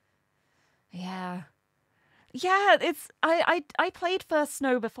 Yeah, I played First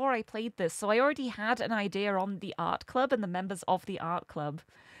Snow before I played this, so I already had an idea on the art club and the members of the art club.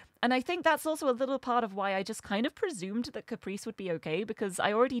 And I think that's also a little part of why I just kind of presumed that Caprice would be okay, because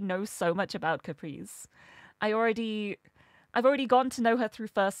I already know so much about Caprice. I've already gotten to know her through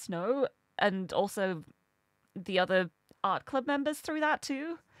First Snow, and also the other art club members through that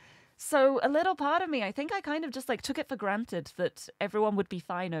too. So a little part of me, I think I kind of just, like, took it for granted that everyone would be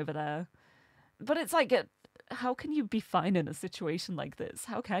fine over there. But it's like, how can you be fine in a situation like this?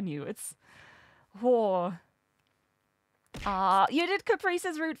 How can you? It's... Oh. You did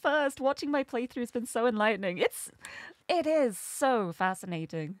Caprice's route first. Watching my playthrough has been so enlightening. It is so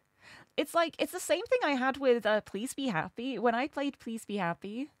fascinating. It's like, it's the same thing I had with Please Be Happy. When I played Please Be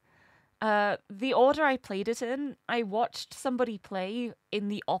Happy, the order I played it in, I watched somebody play in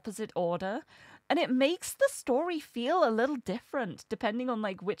the opposite order, and it makes the story feel a little different depending on,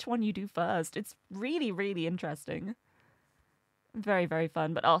 like, which one you do first. It's really, really interesting. Very, very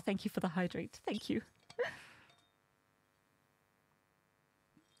fun. But thank you for the hydrate. Thank you.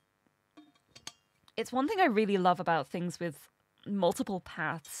 It's one thing I really love about things with multiple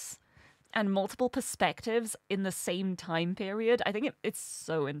paths and multiple perspectives in the same time period. I think it's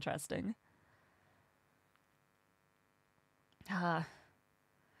so interesting.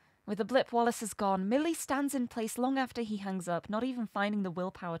 With a blip, Wallace is gone. Millie stands in place long after he hangs up, not even finding the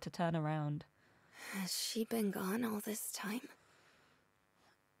willpower to turn around. Has she been gone all this time?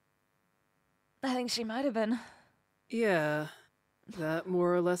 I think she might have been. Yeah, that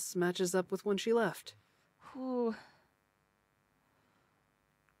more or less matches up with when she left. Ooh.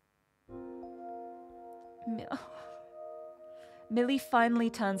 Millie finally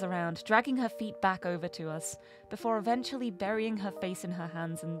turns around, dragging her feet back over to us, before eventually burying her face in her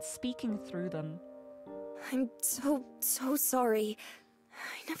hands and speaking through them. I'm so sorry.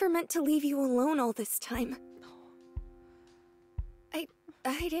 I never meant to leave you alone all this time. I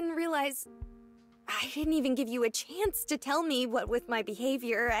didn't realize... I didn't even give you a chance to tell me what with my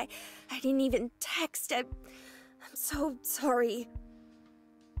behavior. I didn't even text. I'm so sorry.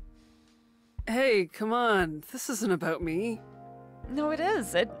 Hey, come on. This isn't about me. No, it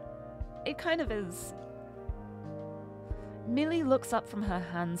is. It kind of is. Millie looks up from her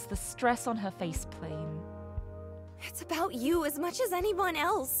hands, the stress on her face plain. It's about you as much as anyone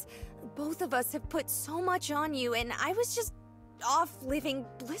else. Both of us have put so much on you, and I was just off living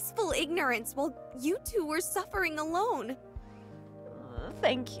blissful ignorance while you two were suffering alone.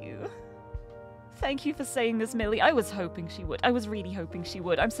 Thank you. Thank you for saying this, Millie. I was hoping she would. I was really hoping she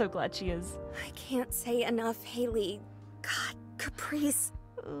would. I'm so glad she is. I can't say enough, Haley. God, Caprice.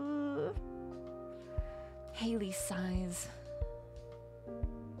 Haley sighs.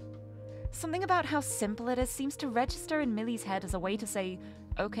 Something about how simple it is seems to register in Millie's head as a way to say,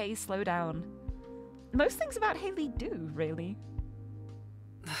 okay, slow down. Most things about Haley do, really.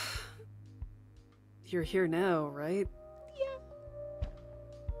 You're here now, right? Yeah.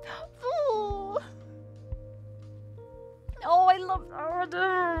 Oh, I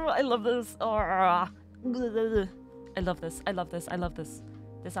love this. I love this. I love this. I love this.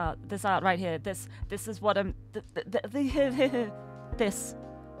 This art right here. This is what I'm. This.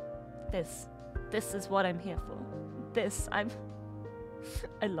 This is what I'm here for.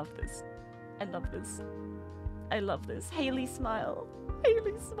 I love this. I love this. I love this. Haley, smile.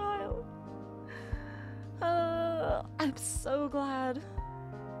 Haley, smile. I'm so glad.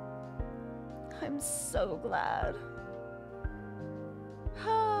 I'm so glad.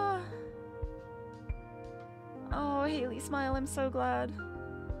 Oh, Haley, smile. I'm so glad.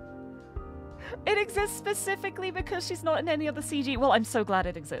 It exists specifically because she's not in any other CG. Well, I'm so glad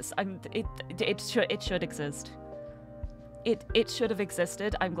it exists. It should exist. It should have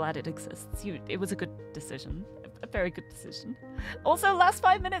existed. I'm glad it exists. It was a good decision. A very good decision. Also, last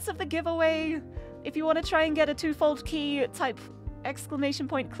 5 minutes of the giveaway. If you want to try and get a Twofold key, type exclamation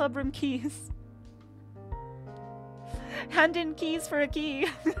point clubroom keys. Hand in keys for a key.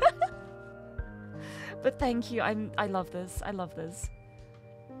 But thank you. I love this. I love this.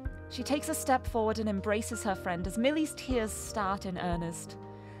 She takes a step forward and embraces her friend as Millie's tears start in earnest.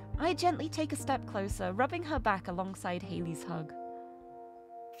 I gently take a step closer, rubbing her back alongside Haley's hug.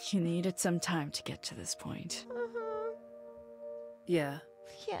 You needed some time to get to this point. Yeah.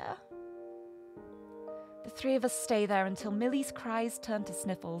 Yeah. The three of us stay there until Millie's cries turn to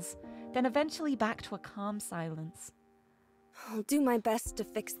sniffles, then eventually back to a calm silence. I'll do my best to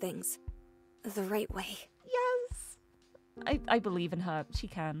fix things. The right way. Yes! I believe in her. She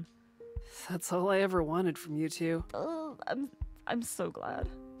can. That's all I ever wanted from you two. I'm so glad.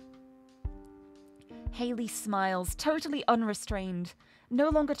 Haley smiles, totally unrestrained, no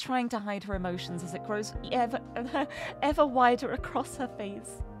longer trying to hide her emotions as it grows ever wider across her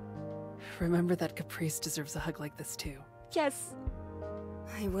face. Remember that Caprice deserves a hug like this too. Yes.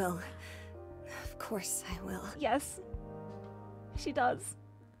 I will. Of course I will. Yes. She does.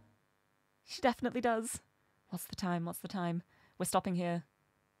 She definitely does. What's the time? What's the time? We're stopping here.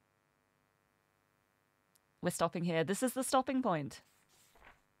 We're stopping here. This is the stopping point.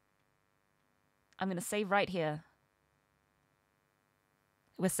 I'm going to save right here.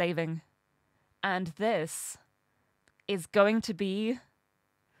 We're saving. And this is going to be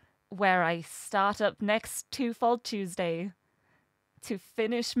where I start up next Twofold Tuesday to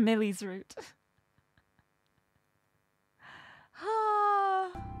finish Millie's route.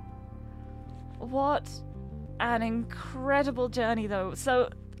 What an incredible journey, though. So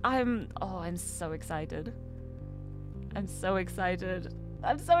I'm so excited. I'm so excited.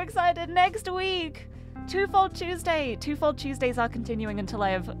 I'm so excited. Next week, Twofold Tuesday. Twofold Tuesdays are continuing until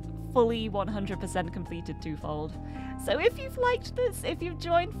I have fully 100% completed Twofold. So if you've liked this, if you've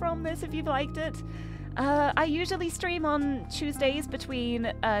joined from this, if you've liked it, I usually stream on Tuesdays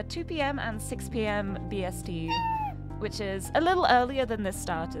between 2 p.m. and 6 p.m. BST, which is a little earlier than this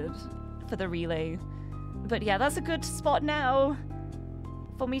started for the relay. But yeah, that's a good spot now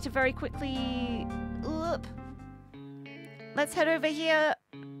for me to very quickly... Let's head over here.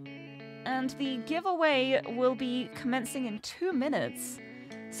 And the giveaway will be commencing in 2 minutes.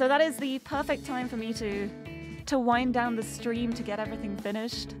 So that is the perfect time for me to wind down the stream to get everything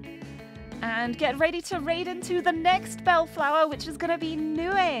finished. And get ready to raid into the next Bellflower, which is going to be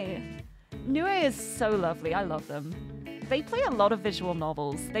Nue. Nue is so lovely. I love them. They play a lot of visual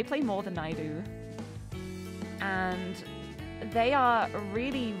novels. They play more than I do. And they are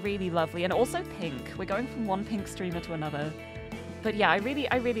really, really lovely. And also Pink. We're going from one Pink streamer to another. But yeah, I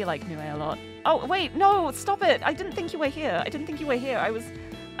really like Nue a lot. Oh, wait, no, stop it. I didn't think you were here. I didn't think you were here. I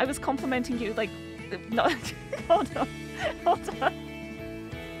was complimenting you, like, no, hold on. Hold on.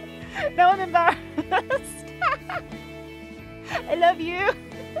 Now I'm embarrassed. I love you.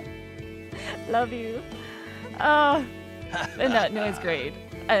 Love you. No, it's great.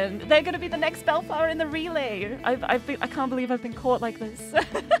 And they're going to be the next Bellflower in the relay. I can't believe I've been caught like this.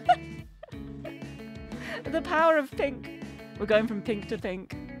 The power of Pink. We're going from Pink to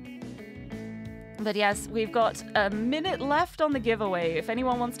Pink. But yes, we've got a minute left on the giveaway. If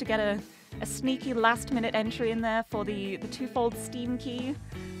anyone wants to get a sneaky last-minute entry in there for the Twofold Steam key,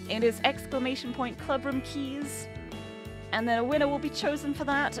 it is exclamation point clubroom keys. And then a winner will be chosen for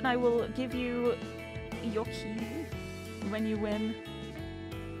that, and I will give you your key when you win.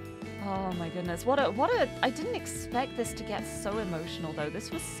 Oh my goodness, what a I didn't expect this to get so emotional though. This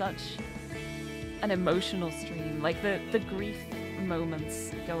was such an emotional stream, like the grief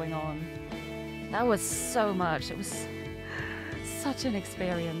moments going on. That was so much. It was such an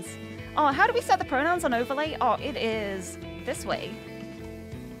experience. Oh, how do we set the pronouns on overlay? Oh, it is this way.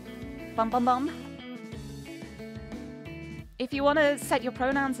 Bum bum bum. If you want to set your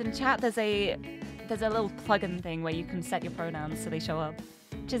pronouns in chat, there's a little plugin thing where you can set your pronouns so they show up,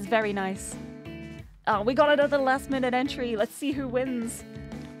 which is very nice. Oh, we got another last-minute entry. Let's see who wins.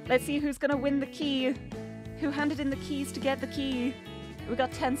 Let's see who's gonna win the key. Who handed in the keys to get the key? We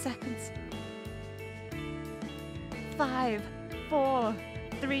got 10 seconds. 5, 4,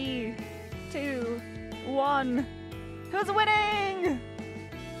 3, 2, 1. Who's winning?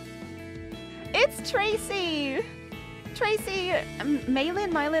 It's Tracy! Tracy,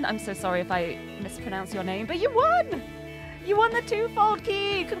 Mylin, I'm so sorry if I mispronounce your name, but you won! You won the Twofold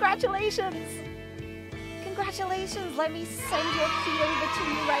key! Congratulations! Congratulations! Let me send your key over to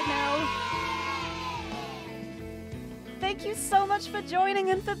you right now. Thank you so much for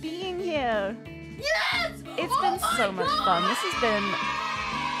joining and for being here. Yes! It's been so much fun. This has been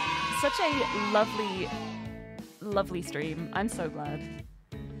such a lovely, lovely stream. I'm so glad.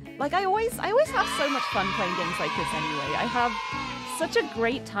 Like, I always have so much fun playing games like this anyway. I have such a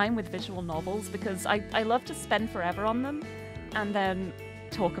great time with visual novels because I love to spend forever on them and then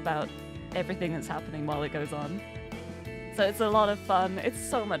talk about everything that's happening while it goes on. So it's a lot of fun. It's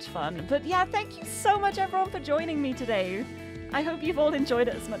so much fun. But yeah, thank you so much everyone for joining me today. I hope you've all enjoyed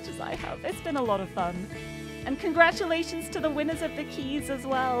it as much as I have. It's been a lot of fun. And congratulations to the winners of the keys as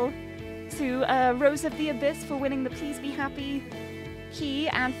well. To Rose of the Abyss for winning the Please Be Happy key,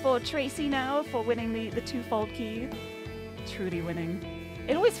 and for Tracy now for winning the Twofold key. Truly winning.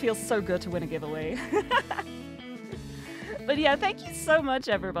 It always feels so good to win a giveaway. But yeah, thank you so much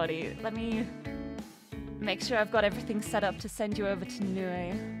everybody. Let me make sure I've got everything set up to send you over to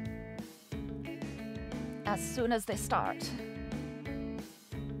Nue as soon as they start.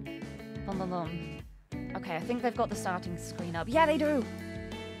 Boom, boom, boom. Okay, I think they've got the starting screen up. Yeah, they do!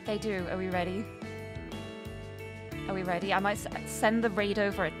 They do. Are we ready? Are we ready? I might send the raid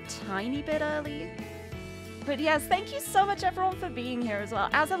over a tiny bit early. But yes, thank you so much everyone for being here as well.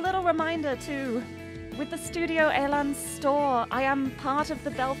 As a little reminder too, with the Studio ÉLAN store, I am part of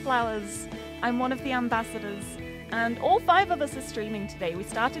the Bellflowers. I'm one of the ambassadors. And all 5 of us are streaming today. We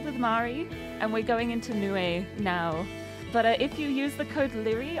started with Mari, and we're going into Nue now. But if you use the code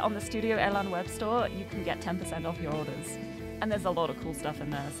Lirie on the Studio ÉLAN web store, you can get 10% off your orders. And there's a lot of cool stuff in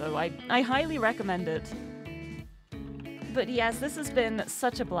there, so I highly recommend it. But yes, this has been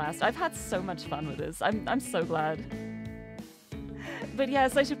such a blast. I've had so much fun with this. I'm so glad. But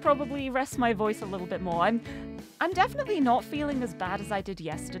yes, I should probably rest my voice a little bit more. I'm definitely not feeling as bad as I did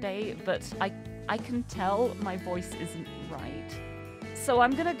yesterday, but I can tell my voice isn't right. So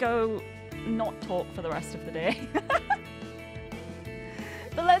I'm gonna go not talk for the rest of the day.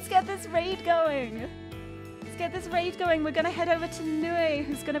 But let's get this raid going. Let's get this raid going. We're gonna head over to Nue,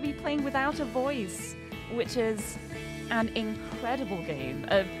 who's gonna be playing Without a Voice, which is an incredible game,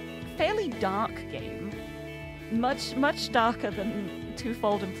 a fairly dark game, much darker than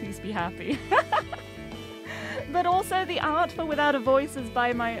Twofold and Please Be Happy. But also the art for Without a Voice is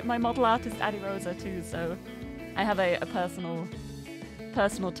by my model artist Adi Rosa too, so I have a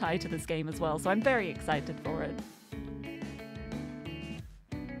personal tie to this game as well, so I'm very excited for it.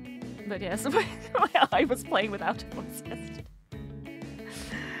 But yes, I was playing Without a Voice yesterday.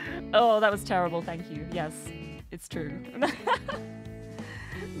 Oh, that was terrible, thank you. Yes. It's true.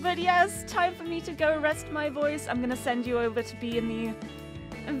 But yes, time for me to go rest my voice. I'm gonna send you over to be in the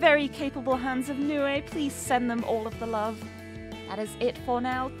very capable hands of Nue. Please send them all of the love. That is it for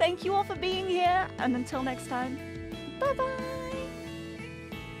now. Thank you all for being here, and until next time, bye-bye.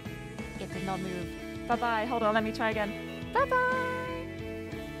 It did not move. Bye-bye. Hold on, let me try again. Bye-bye.